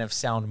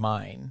sound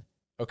mind.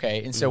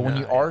 Okay. And so when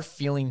you are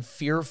feeling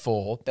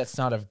fearful, that's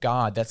not of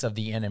God, that's of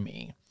the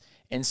enemy.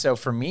 And so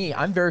for me,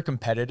 I'm very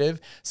competitive.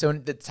 So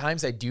the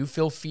times I do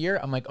feel fear,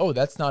 I'm like, oh,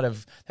 that's not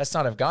of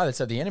God, that's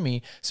of the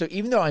enemy. So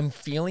even though I'm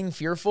feeling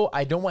fearful,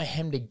 I don't want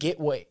him to get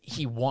what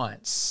he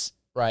wants.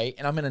 Right.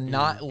 And I'm going to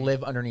not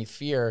live underneath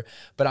fear,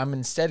 but I'm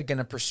instead going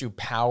to pursue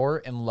power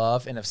and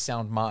love and of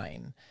sound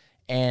mind.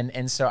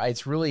 And so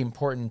it's really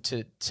important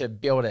to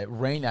be able to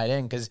rein that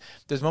in, because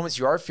there's moments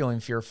you are feeling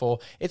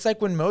fearful. It's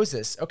like when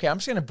Moses, okay, I'm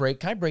just going to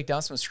can I break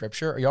down some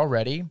scripture? Are y'all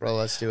ready? Bro,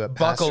 let's do it.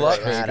 Buckle up,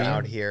 baby.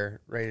 Out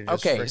here, ready to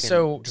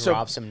just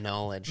drop some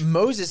knowledge.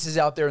 Moses is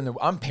out there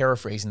I'm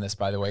paraphrasing this,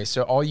 by the way.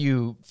 So all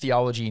you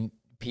theology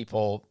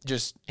people,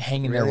 just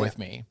hang in there with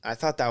me. I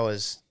thought that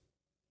was...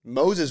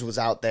 Moses was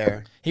out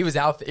there. He was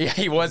out there.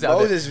 He was out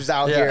there. Moses was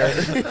out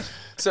here.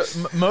 So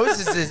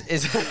Moses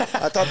is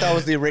I thought that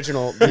was the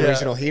original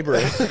Hebrew.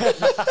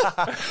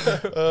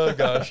 Oh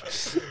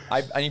gosh.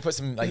 I need to put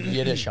some like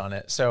Yiddish on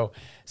it. So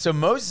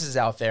Moses is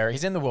out there.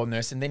 He's in the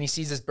wilderness, and then he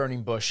sees this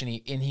burning bush, and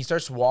he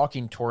starts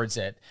walking towards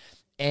it,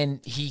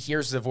 and he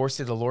hears the voice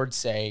of the Lord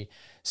say,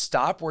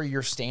 "Stop where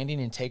you're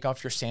standing and take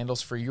off your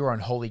sandals, for you are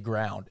on holy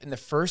ground." And the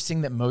first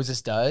thing that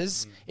Moses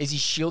does is he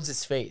shields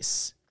his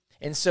face.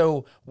 And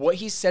so what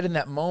he said in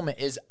that moment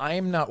is, I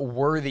am not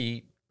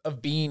worthy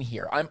of being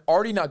here. I'm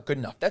already not good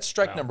enough. That's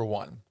strike number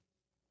one.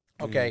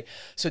 Okay.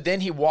 So then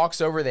he walks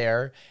over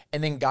there,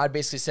 and then God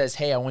basically says,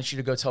 hey, I want you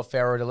to go tell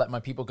Pharaoh to let my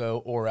people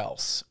go or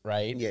else.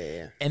 Right.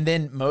 Yeah. And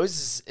then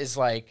Moses is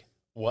like,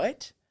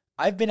 what?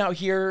 I've been out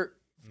here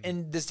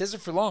in this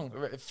desert for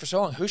so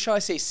long. Who shall I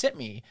say sent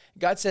me?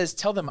 God says,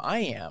 tell them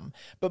I am.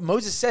 But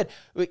Moses said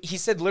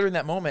literally in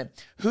that moment,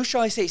 who shall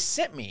I say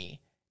sent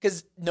me?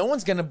 Because no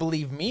one's going to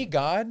believe me,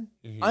 God.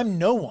 I'm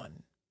no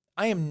one.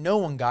 I am no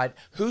one, God.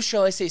 Who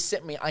shall I say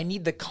sent me? I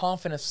need the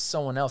confidence of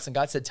someone else. And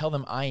God said, tell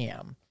them I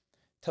am.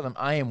 Tell them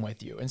I am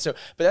with you. And so,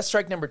 but that's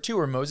strike number two,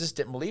 where Moses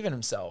didn't believe in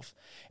himself.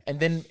 And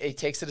then it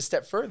takes it a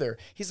step further.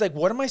 He's like,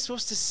 what am I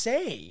supposed to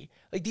say?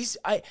 Like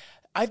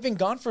I've been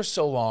gone for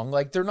so long,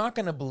 like they're not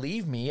going to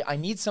believe me. I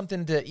need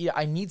something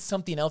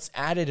else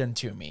added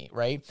into me,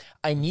 right?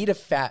 I need a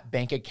fat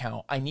bank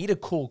account. I need a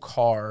cool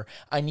car.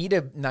 I need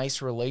a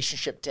nice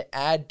relationship to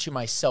add to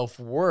my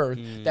self-worth.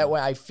 That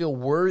way I feel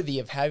worthy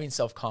of having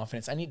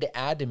self-confidence. I need to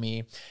add to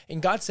me.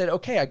 And God said,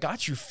 okay, I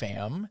got you,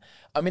 fam.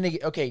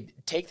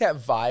 Take that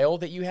vial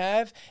that you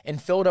have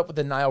and fill it up with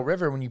the Nile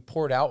River when you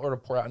pour it out, or to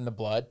pour out in the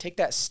blood. Take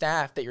that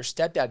staff that your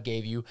stepdad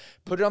gave you,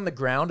 put it on the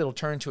ground, it'll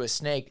turn into a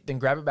snake, then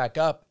grab it back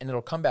up and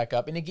it'll come back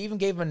up. And it even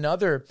gave him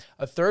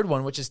a third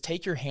one, which is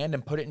take your hand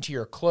and put it into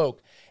your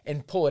cloak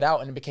and pull it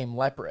out, and it became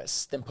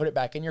leprous. Then put it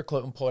back in your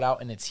cloak and pull it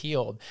out, and it's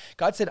healed.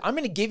 God said, I'm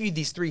going to give you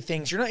these three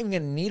things. You're not even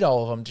going to need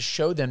all of them to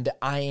show them that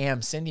I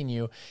am sending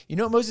you. You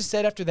know what Moses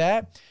said after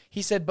that?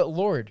 He said, but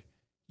Lord,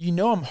 you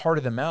know I'm hard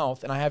of the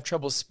mouth and I have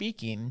trouble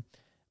speaking.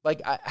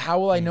 Like, how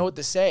will I know what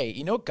to say?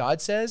 You know what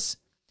God says?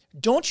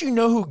 Don't you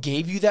know who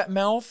gave you that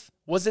mouth?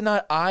 Was it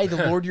not I,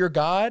 the Lord your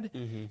God?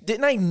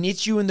 Didn't I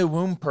knit you in the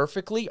womb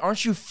perfectly?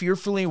 Aren't you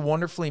fearfully and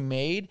wonderfully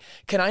made?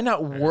 Can I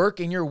not work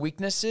in your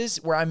weaknesses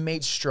where I'm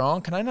made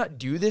strong? Can I not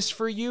do this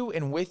for you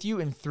and with you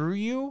and through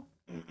you?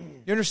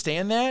 You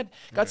understand that?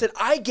 God said,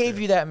 I gave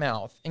you that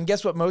mouth. And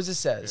guess what Moses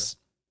says?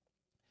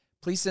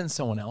 Please send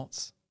someone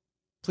else.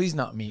 Please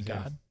not me,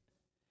 God.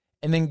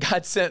 And then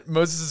God sent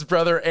Moses'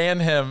 brother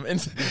and him. And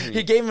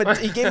he gave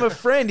him a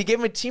friend. He gave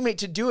him a teammate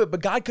to do it.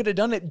 But God could have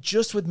done it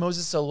just with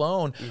Moses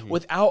alone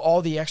without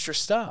all the extra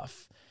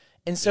stuff.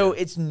 And so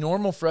it's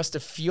normal for us to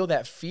feel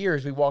that fear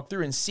as we walk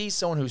through and see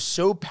someone who's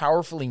so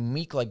powerfully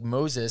meek like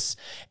Moses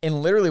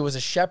and literally was a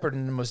shepherd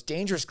in the most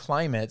dangerous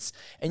climates.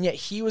 And yet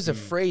he was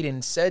afraid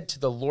and said to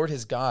the Lord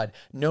his God,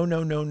 no,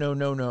 no, no, no,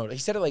 no, no. He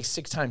said it like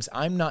 6 times.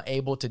 I'm not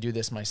able to do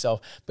this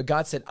myself. But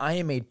God said, I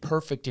am made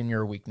perfect in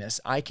your weakness.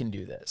 I can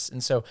do this.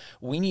 And so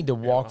we need to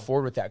walk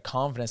forward with that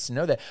confidence to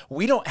know that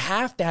we don't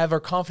have to have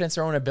our confidence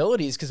in our own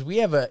abilities because we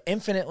have an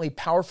infinitely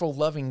powerful,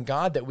 loving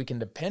God that we can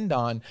depend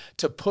on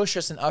to push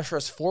us and usher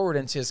us forward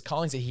into his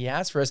callings that he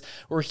has for us,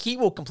 where he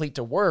will complete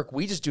the work.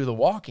 We just do the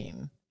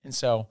walking. And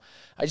so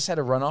I just had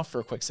to run off for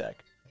a quick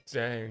sec.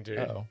 Dang, dude.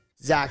 Uh-oh.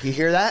 Zach, you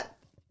hear that?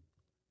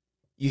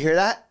 You hear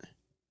that?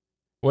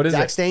 What is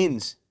Zach it?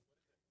 Staines.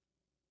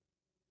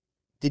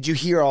 Did you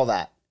hear all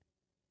that?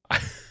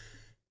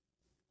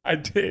 I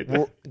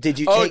did. Did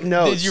you take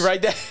notes? Did you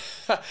write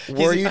that?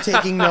 Were you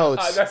taking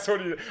notes? That's what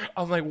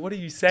I'm like, what are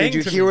you saying?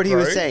 Did you hear what he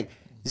was saying?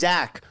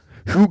 Zach,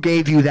 who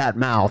gave you that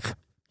mouth?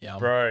 Yeah,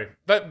 bro.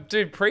 But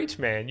dude, preach,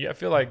 man. I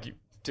feel like,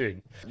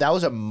 dude, that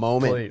was a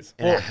moment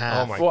and a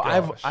half. Oh my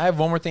gosh. I have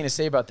one more thing to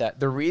say about that.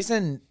 The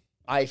reason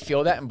I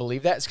feel that and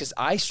believe that is because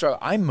I struggle.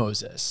 I'm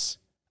Moses.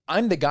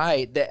 I'm the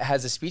guy that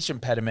has a speech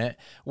impediment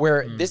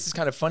where this is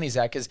kind of funny,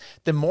 Zach, because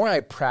the more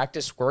I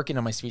practice working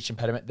on my speech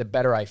impediment, the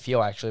better I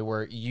feel actually,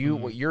 where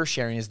what you're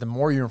sharing is the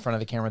more you're in front of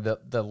the camera,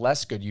 the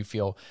less good you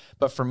feel.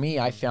 But for me,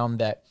 I found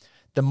that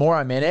the more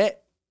I'm in it,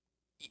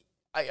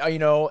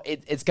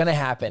 it's going to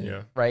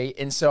happen, right?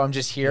 And so I'm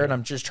just here and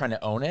I'm just trying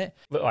to own it.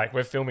 Like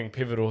we're filming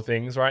pivotal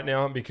things right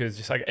now because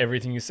just like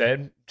everything you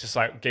said just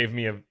like gave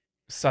me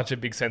such a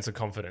big sense of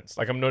confidence.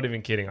 Like I'm not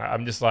even kidding.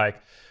 I'm just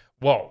like,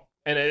 whoa.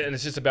 And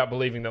it's just about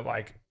believing that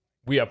like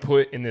we are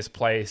put in this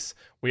place.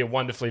 We are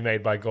wonderfully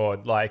made by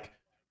God. Like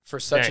for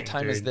such a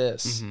time as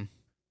this.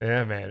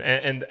 Yeah, man.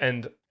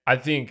 And I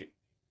think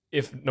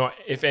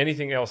if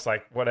anything else,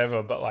 like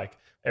whatever, but like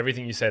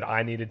everything you said,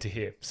 I needed to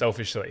hear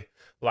selfishly.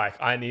 Like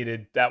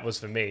that was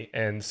for me.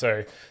 And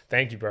so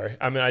thank you, bro.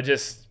 I mean,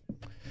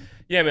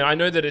 I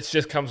know that it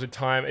just comes with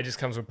time. It just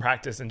comes with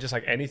practice and just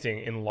like anything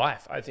in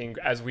life. I think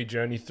as we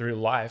journey through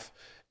life,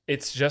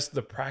 it's just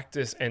the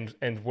practice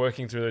and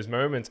working through those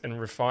moments and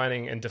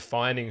refining and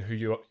defining who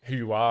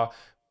you are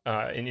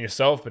in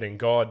yourself, but in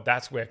God,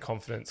 that's where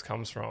confidence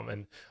comes from.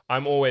 And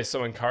I'm always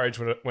so encouraged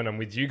when I'm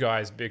with you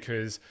guys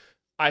because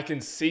I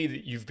can see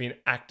that you've been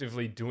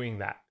actively doing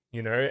that,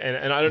 and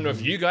I don't know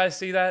if you guys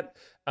see that.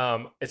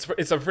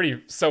 It's a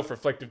pretty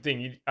self-reflective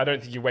thing. I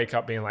don't think you wake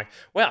up being like,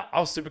 wow, I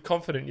was super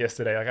confident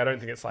yesterday. Like, I don't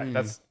think it's like,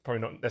 that's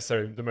probably not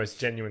necessarily the most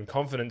genuine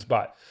confidence,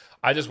 but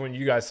I just want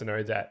you guys to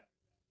know that,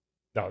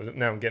 now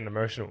I'm getting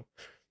emotional.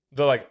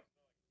 But like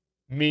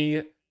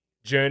me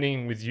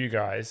journeying with you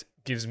guys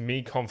gives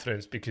me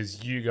confidence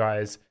because you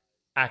guys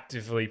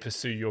actively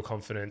pursue your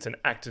confidence and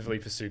actively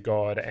pursue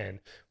God and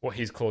what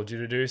he's called you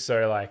to do.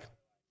 So like,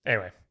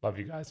 anyway, love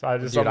you guys. I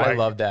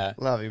love that.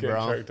 Love you,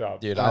 bro. Choked up.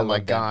 Dude, oh my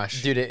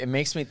gosh. Dude, it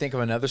makes me think of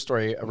another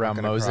story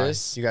around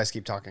Moses. Cry. You guys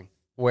keep talking.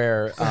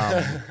 Where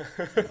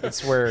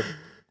it's where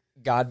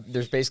God,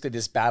 there's basically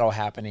this battle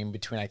happening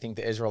between, I think,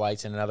 the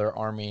Israelites and another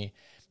army.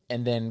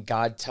 And then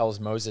God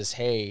tells Moses,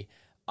 hey,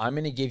 I'm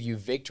going to give you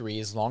victory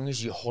as long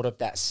as you hold up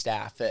that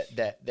staff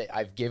that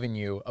I've given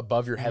you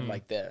above your head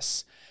like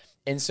this.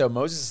 And so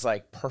Moses is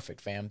like, perfect,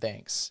 fam,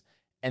 thanks.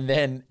 And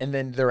then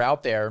they're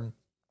out there.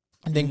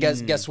 And then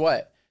guess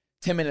what?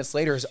 10 minutes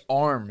later, his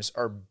arms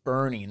are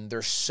burning.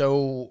 They're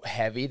so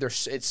heavy.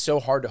 It's so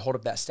hard to hold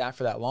up that staff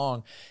for that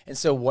long. And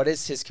so what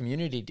does his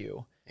community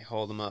do? They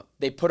hold him up.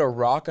 They put a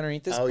rock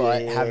underneath his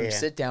butt, have him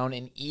sit down,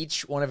 and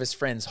each one of his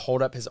friends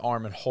hold up his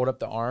arm and hold up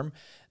the arm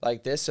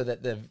like this so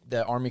that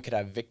the army could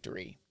have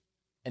victory.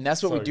 And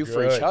that's what we do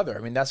for each other.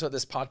 I mean, that's what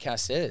this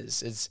podcast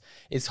is.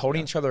 It's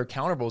holding each other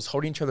accountable. It's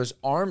holding each other's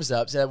arms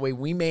up so that way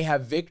we may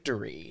have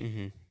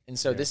victory. And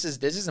so this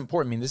is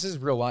important. I mean, this is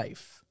real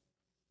life.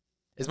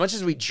 As much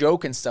as we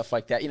joke and stuff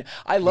like that,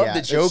 I love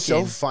the joking. It's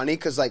so funny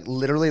because like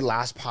literally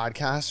last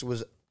podcast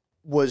was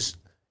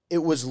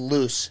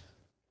loose.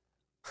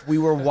 We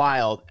were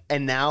wild,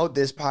 and now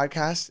this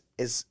podcast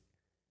is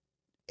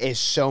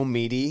so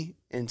meaty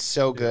and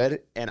so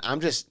good. And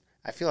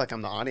I feel like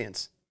I'm the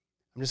audience.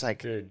 I'm just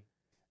like, dude,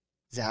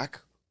 Zach,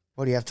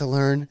 what do you have to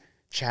learn?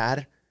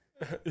 Chad,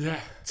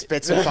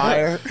 spits of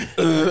fire.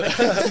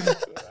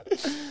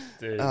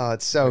 Dude, oh,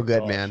 it's so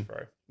good, man.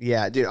 Bro.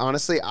 Yeah, dude.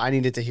 Honestly, I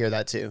needed to hear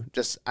that too.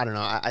 Just I don't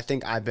know. I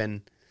think I've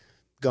been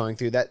going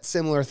through that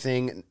similar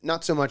thing.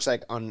 Not so much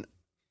like on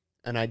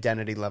an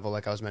identity level,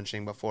 like I was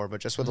mentioning before,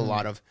 but just with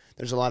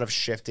there's a lot of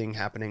shifting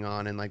happening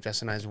on in like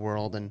Jess and I's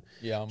world, and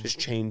just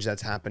change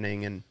that's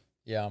happening. And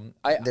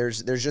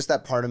there's just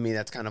that part of me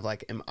that's kind of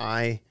like, am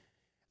I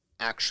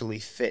actually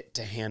fit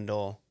to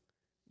handle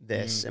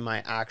this? Am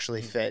I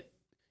actually fit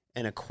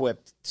and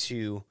equipped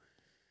to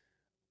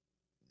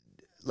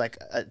like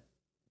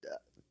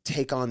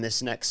take on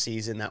this next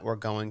season that we're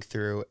going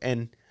through?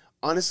 And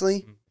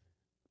honestly,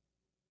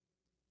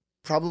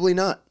 probably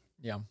not.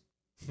 Yeah.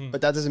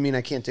 But that doesn't mean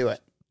I can't do it.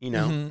 You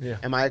know,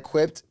 am I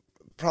equipped?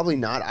 Probably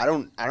not. I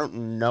don't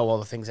know all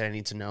the things that I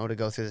need to know to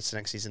go through this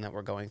next season that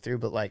we're going through.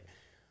 But like,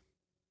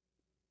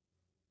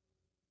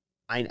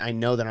 I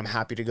know that I'm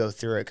happy to go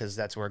through it because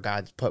that's where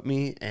God's put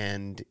me,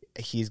 and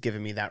He's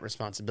given me that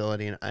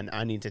responsibility, and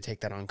I need to take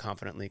that on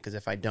confidently. Because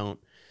if I don't,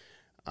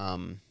 I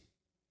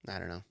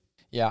don't know.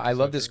 Yeah, I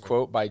love this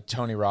quote by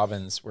Tony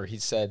Robbins where he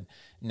said,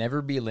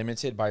 "Never be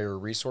limited by your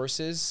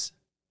resources."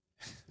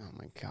 Oh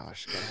my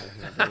gosh.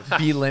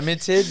 Be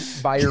limited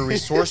by your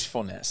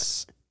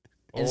resourcefulness.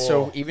 And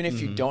so even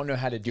if you don't know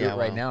how to do it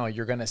right now,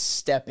 you're going to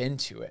step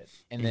into it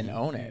and then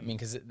own it. I mean,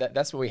 because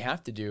that's what we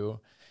have to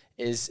do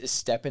is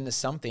step into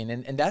something.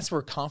 And that's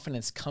where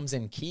confidence comes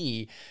in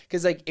key.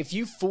 Because like if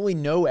you fully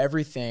know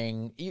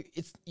everything,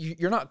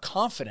 you're not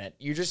confident.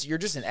 You're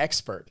just an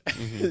expert.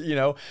 You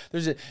know,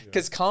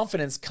 because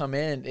confidence comes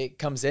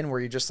in where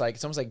you're just like,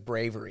 it's almost like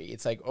bravery.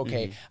 It's like,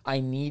 okay,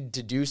 I need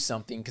to do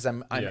something because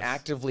I'm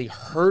actively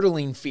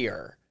hurdling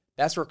fear.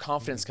 That's where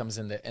confidence comes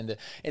in.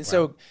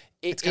 So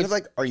it's kind of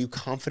like, are you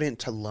confident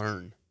to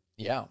learn?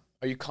 Yeah.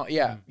 Are you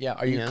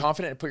Are you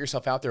confident to put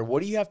yourself out there?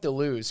 What do you have to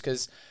lose?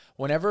 Because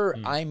whenever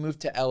I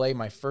moved to LA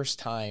my first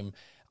time,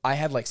 I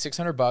had like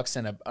 $600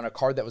 and a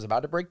card that was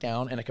about to break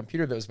down, and a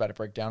computer that was about to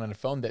break down, and a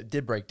phone that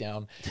did break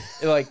down.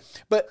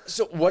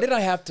 So what did I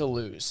have to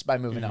lose by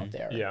moving out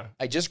there? Yeah.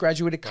 I just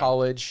graduated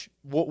college.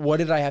 What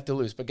did I have to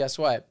lose? But guess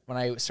what? When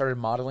I started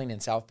modeling in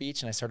South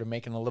Beach and I started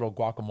making a little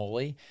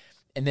guacamole,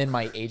 and then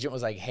my agent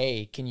was like,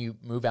 "Hey, can you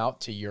move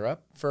out to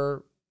Europe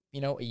for,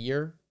 a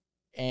year?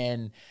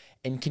 And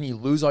can you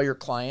lose all your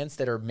clients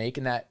that are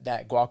making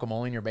that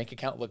guacamole in your bank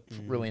account look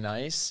really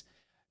nice?"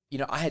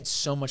 I had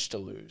so much to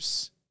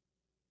lose.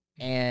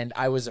 And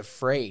I was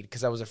afraid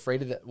because I was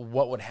afraid of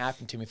what would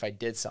happen to me if I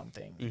did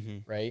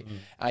something, right?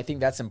 I think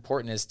that's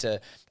important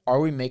are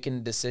we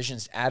making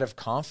decisions out of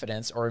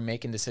confidence, or are we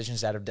making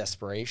decisions out of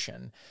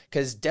desperation?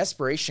 Because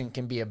desperation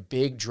can be a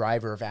big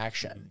driver of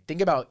action.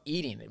 Think about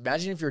eating.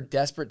 Imagine if you're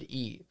desperate to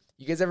eat.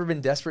 You guys ever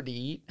been desperate to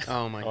eat?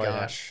 Oh my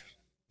gosh.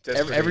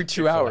 Yeah. Every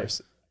 2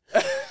 hours.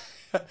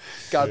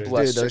 God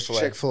bless. Dude, those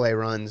Chick-fil-A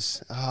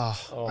runs.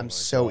 Oh, I'm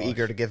so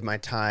eager to give my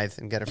tithe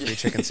and get a free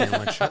chicken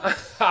sandwich.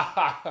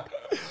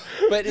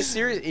 But it's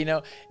serious,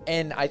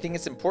 and I think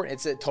it's important.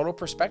 It's a total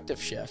perspective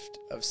shift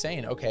of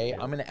saying, okay,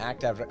 I'm going to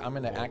act out of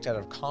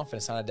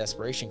confidence, not out of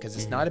desperation, because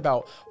it's not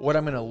about what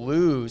I'm going to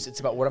lose.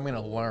 It's about what I'm going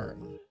to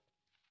learn.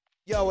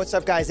 Yo, what's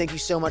up, guys? Thank you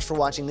so much for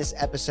watching this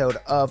episode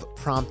of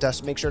Prompt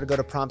Us. Make sure to go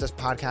to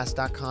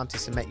promptuspodcast.com to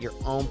submit your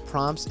own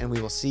prompts, and we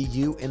will see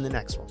you in the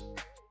next one.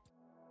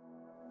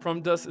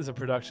 Prompt Us is a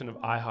production of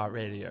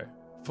iHeartRadio.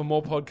 For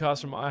more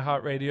podcasts from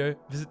iHeartRadio,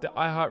 visit the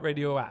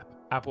iHeartRadio app,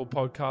 Apple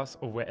Podcasts,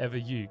 or wherever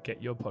you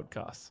get your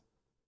podcasts.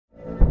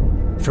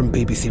 From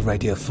BBC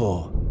Radio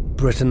 4,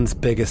 Britain's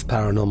biggest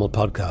paranormal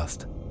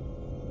podcast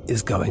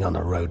is going on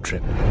a road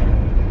trip.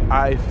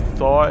 I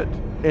thought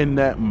in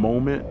that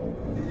moment,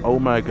 oh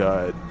my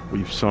God,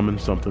 we've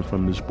summoned something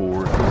from this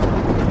board.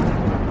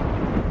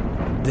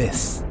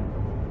 This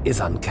is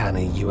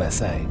Uncanny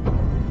USA.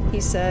 He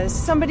says,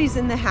 somebody's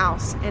in the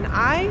house, and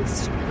I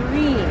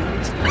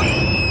screamed.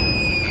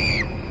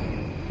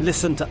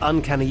 Listen to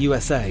Uncanny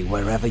USA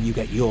wherever you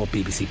get your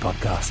BBC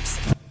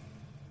podcasts,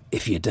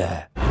 if you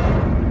dare.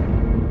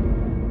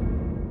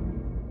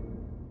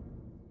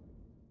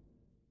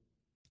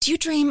 Do you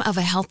dream of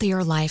a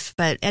healthier life,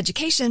 but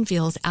education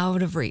feels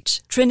out of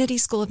reach? Trinity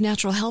School of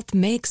Natural Health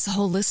makes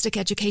holistic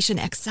education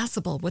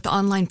accessible with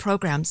online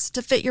programs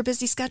to fit your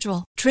busy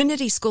schedule.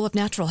 Trinity School of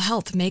Natural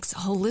Health makes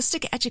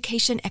holistic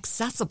education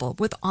accessible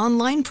with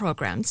online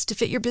programs to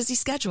fit your busy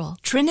schedule.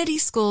 Trinity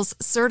School's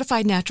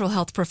Certified Natural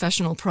Health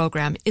Professional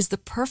Program is the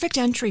perfect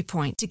entry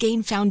point to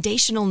gain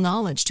foundational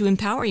knowledge to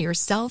empower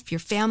yourself, your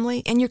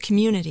family, and your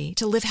community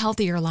to live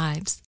healthier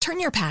lives.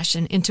 Turn your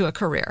passion into a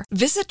career.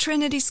 Visit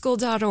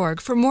trinityschool.org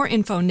for more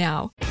info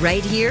now.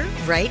 Right here,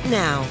 right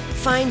now.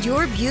 Find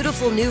your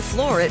beautiful new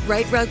floor at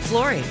Right Rug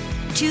Flooring.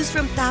 Choose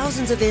from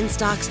thousands of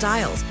in-stock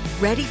styles,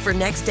 ready for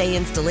next day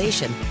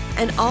installation,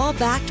 and all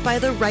backed by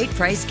the right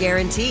price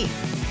guarantee.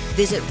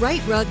 Visit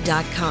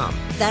rightrug.com.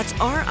 That's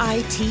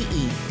RITERUG.com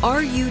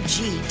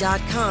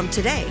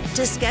today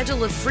to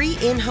schedule a free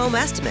in-home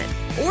estimate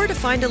or to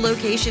find a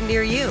location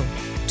near you.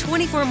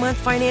 24-month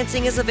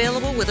financing is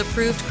available with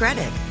approved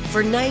credit.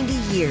 For 90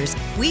 years,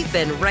 we've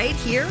been right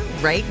here,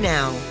 right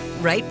now.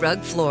 Right Rug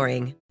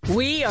Flooring.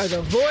 We are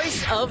the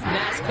voice of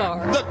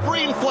NASCAR. The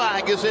green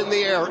flag is in the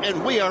air,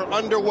 and we are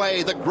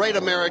underway. The Great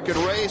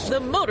American Race. The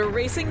Motor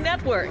Racing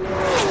Network.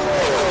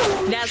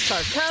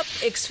 NASCAR Cup,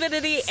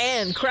 Xfinity,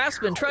 and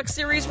Craftsman Truck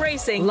Series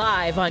Racing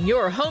live on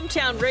your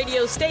hometown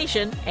radio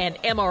station and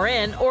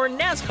MRN or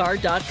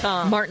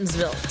NASCAR.com.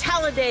 Martinsville,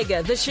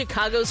 Talladega, the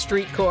Chicago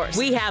Street Course.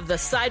 We have the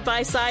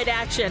side-by-side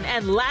action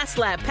and last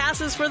lap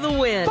passes for the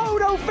win.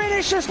 Photo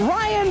finishes.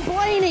 Ryan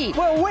Blaney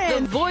will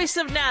win. The voice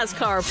of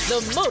NASCAR,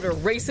 the Motor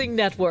Racing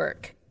Network.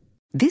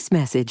 This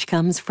message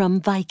comes from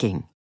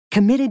Viking,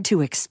 committed to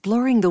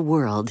exploring the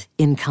world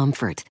in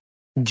comfort.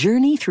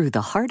 Journey through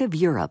the heart of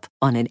Europe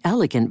on an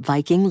elegant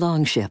Viking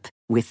longship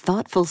with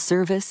thoughtful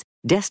service,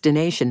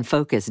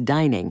 destination-focused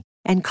dining,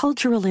 and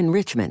cultural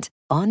enrichment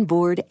on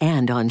board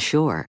and on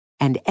shore.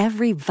 And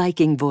every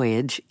Viking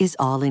voyage is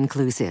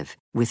all-inclusive,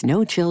 with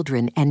no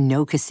children and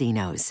no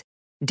casinos.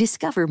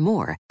 Discover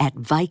more at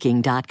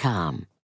Viking.com.